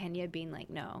 and Kenya being like,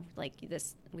 no, like,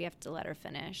 this, we have to let her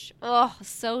finish. Oh,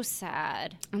 so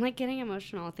sad. I'm like getting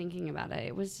emotional thinking about it.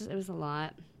 It was a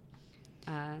lot.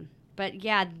 But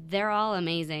yeah, they're all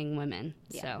amazing women.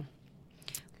 Yeah. So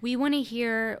we want to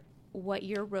hear what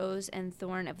your rose and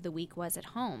thorn of the week was at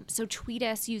home. So tweet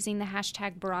us using the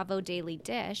hashtag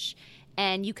 #BravoDailyDish.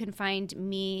 And you can find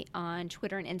me on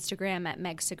Twitter and Instagram at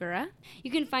Meg Segura. You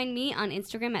can find me on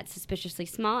Instagram at Suspiciously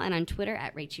Small and on Twitter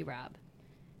at Rachie Rob.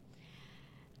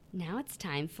 Now it's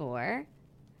time for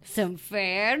some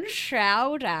fan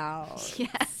shout-outs.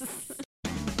 Yes.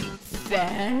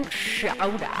 Fan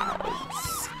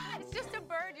shout-outs. It's just a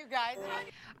bird, you guys.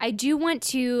 I do want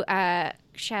to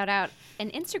shout out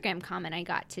an Instagram comment I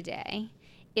got today.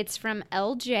 It's from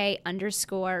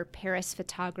LJ_Paris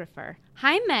Photographer.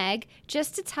 Hi, Meg.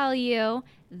 Just to tell you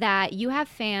that you have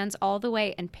fans all the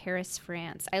way in Paris,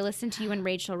 France. I listen to you and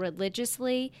Rachel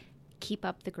religiously. Keep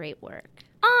up the great work.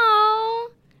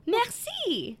 Oh,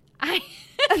 merci.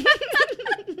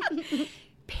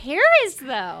 Paris,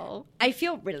 though. I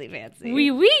feel really fancy.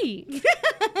 Oui, oui.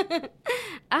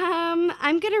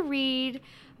 I'm going to read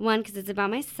one because it's about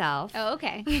myself. Oh,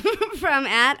 okay. From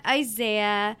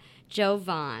 @Isaiah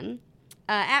Jovan.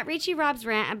 At Rachie Rob's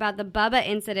rant about the Bubba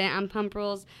incident on Pump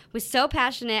Rules was so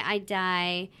passionate I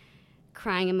die.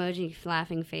 Crying emoji,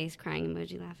 laughing face, crying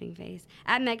emoji, laughing face.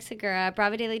 At Meg Segura,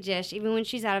 Bravo Daily Dish, even when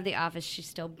she's out of the office, she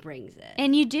still brings it.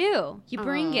 And you do. You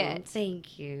bring it.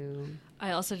 Thank you.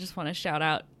 I also just want to shout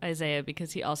out Isaiah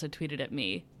because he also tweeted at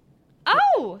me.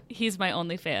 Oh! He's my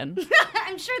only fan.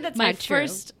 I'm sure that's my not true.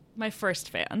 My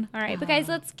first fan. All right, but guys,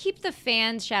 let's keep the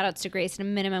fans shout-outs to Grace at a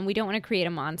minimum. We don't want to create a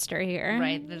monster here.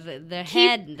 Right, the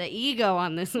head, the ego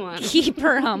on this one. Keep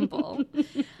her humble.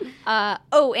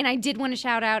 And I did want to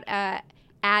shout out at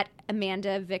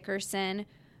Amanda Vickerson.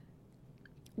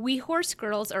 We horse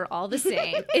girls are all the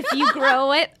same. If you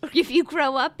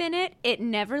grow up in it, it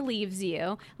never leaves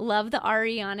you. Love the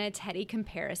Ariana Teddy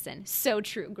comparison. So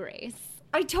true, Grace.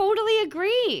 I totally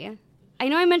agree. I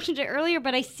know I mentioned it earlier,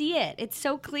 but I see it. It's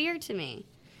so clear to me.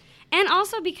 And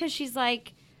also because she's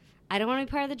like, I don't want to be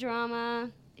part of the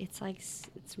drama. It's like,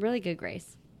 it's really good,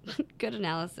 Grace. Good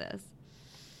analysis.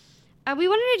 We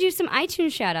wanted to do some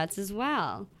iTunes shout-outs as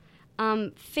well.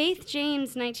 Faith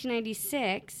James,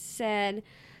 1996, said,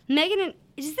 Megan,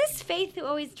 is this Faith who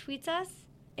always tweets us?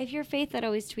 If you're Faith that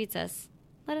always tweets us,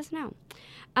 let us know.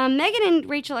 Megan and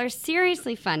Rachel are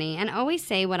seriously funny and always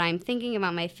say what I'm thinking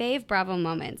about my fave Bravo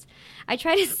moments. I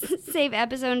try to save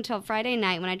episode until Friday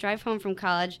night when I drive home from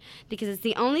college because it's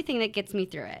the only thing that gets me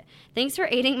through it. Thanks for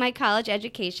aiding my college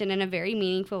education in a very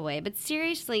meaningful way. But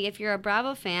seriously, if you're a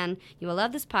Bravo fan, you will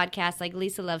love this podcast like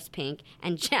Lisa loves Pink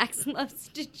and Jax loves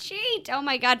to cheat. Oh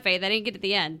my God, Faith, I didn't get to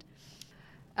the end.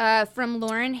 From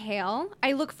Lauren Hale,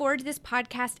 I look forward to this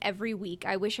podcast every week.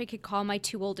 I wish I could call my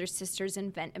 2 older sisters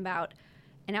and vent about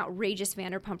an outrageous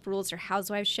Vanderpump Rules or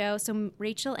Housewives show. So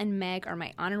Rachel and Meg are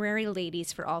my honorary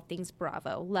ladies for all things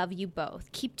Bravo. Love you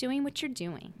both. Keep doing what you're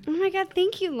doing. Oh my God,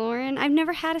 thank you, Lauren. I've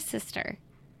never had a sister.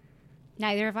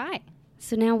 Neither have I.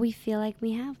 So now we feel like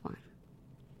we have one.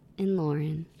 And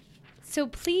Lauren. So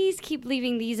please keep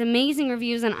leaving these amazing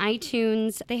reviews on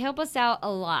iTunes. They help us out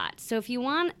a lot. So if you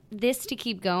want this to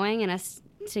keep going and us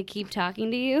to keep talking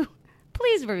to you,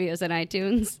 please review us on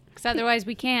iTunes. Because otherwise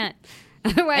we can't.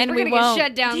 Otherwise and we're going to get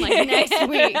shut down like next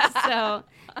week. So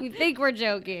you think we're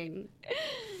joking.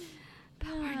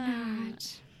 But we're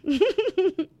not.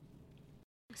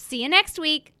 See you next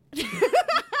week. Looking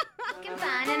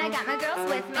fine, and I got my girls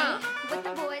with me. With the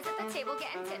boys at the table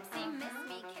getting tipsy. Miss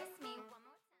me, kiss me one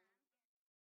more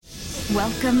time.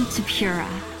 Welcome to Pura,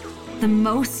 the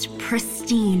most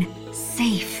pristine,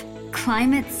 safe,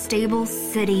 climate-stable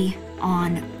city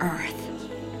on Earth.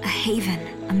 A haven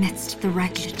amidst the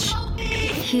wreckage.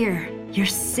 Here, you're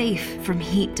safe from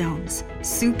heat domes,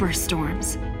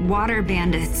 superstorms, water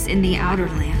bandits in the outer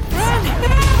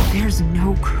lands. There's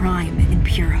no crime in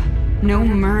Pura. No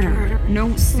murder,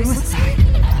 no suicide.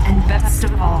 And best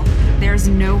of all, there's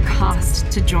no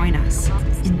cost to join us.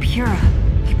 In Pura,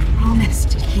 we promise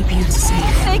to keep you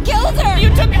safe. They killed her! You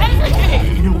took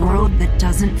everything! In a world that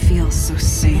doesn't feel so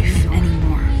safe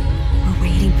anymore, we're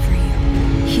waiting for you.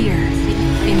 Here,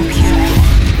 in Pura.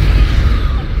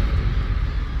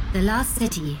 The Last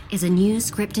City is a new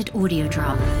scripted audio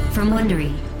drama from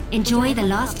Wondery. Enjoy The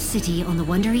Last City on the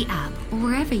Wondery app or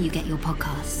wherever you get your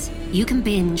podcasts. You can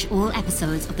binge all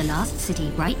episodes of The Last City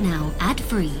right now,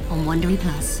 ad-free on Wondery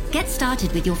Plus. Get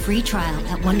started with your free trial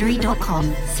at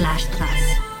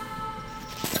Wondery.com/plus.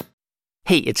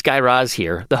 Hey, it's Guy Raz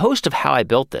here, the host of How I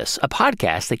Built This, a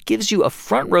podcast that gives you a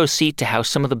front row seat to how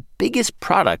some of the biggest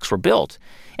products were built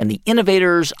and the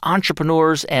innovators,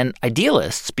 entrepreneurs, and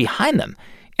idealists behind them.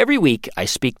 Every week, I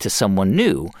speak to someone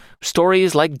new.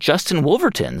 Stories like Justin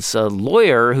Wolverton's, a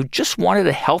lawyer who just wanted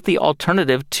a healthy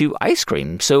alternative to ice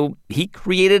cream, so he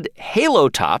created Halo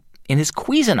Top in his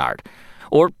Cuisinart.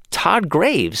 Or Todd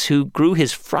Graves, who grew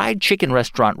his fried chicken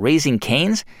restaurant Raising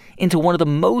Cane's into one of the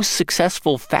most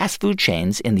successful fast food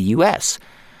chains in the U.S.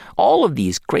 All of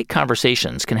these great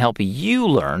conversations can help you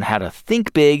learn how to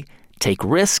think big, take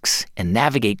risks, and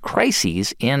navigate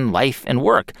crises in life and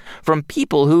work from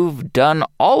people who've done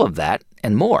all of that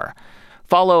and more.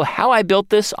 Follow How I Built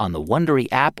This on the Wondery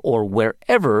app or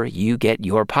wherever you get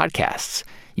your podcasts.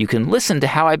 You can listen to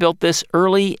How I Built This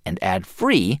early and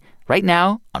ad-free right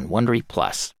now on Wondery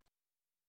Plus.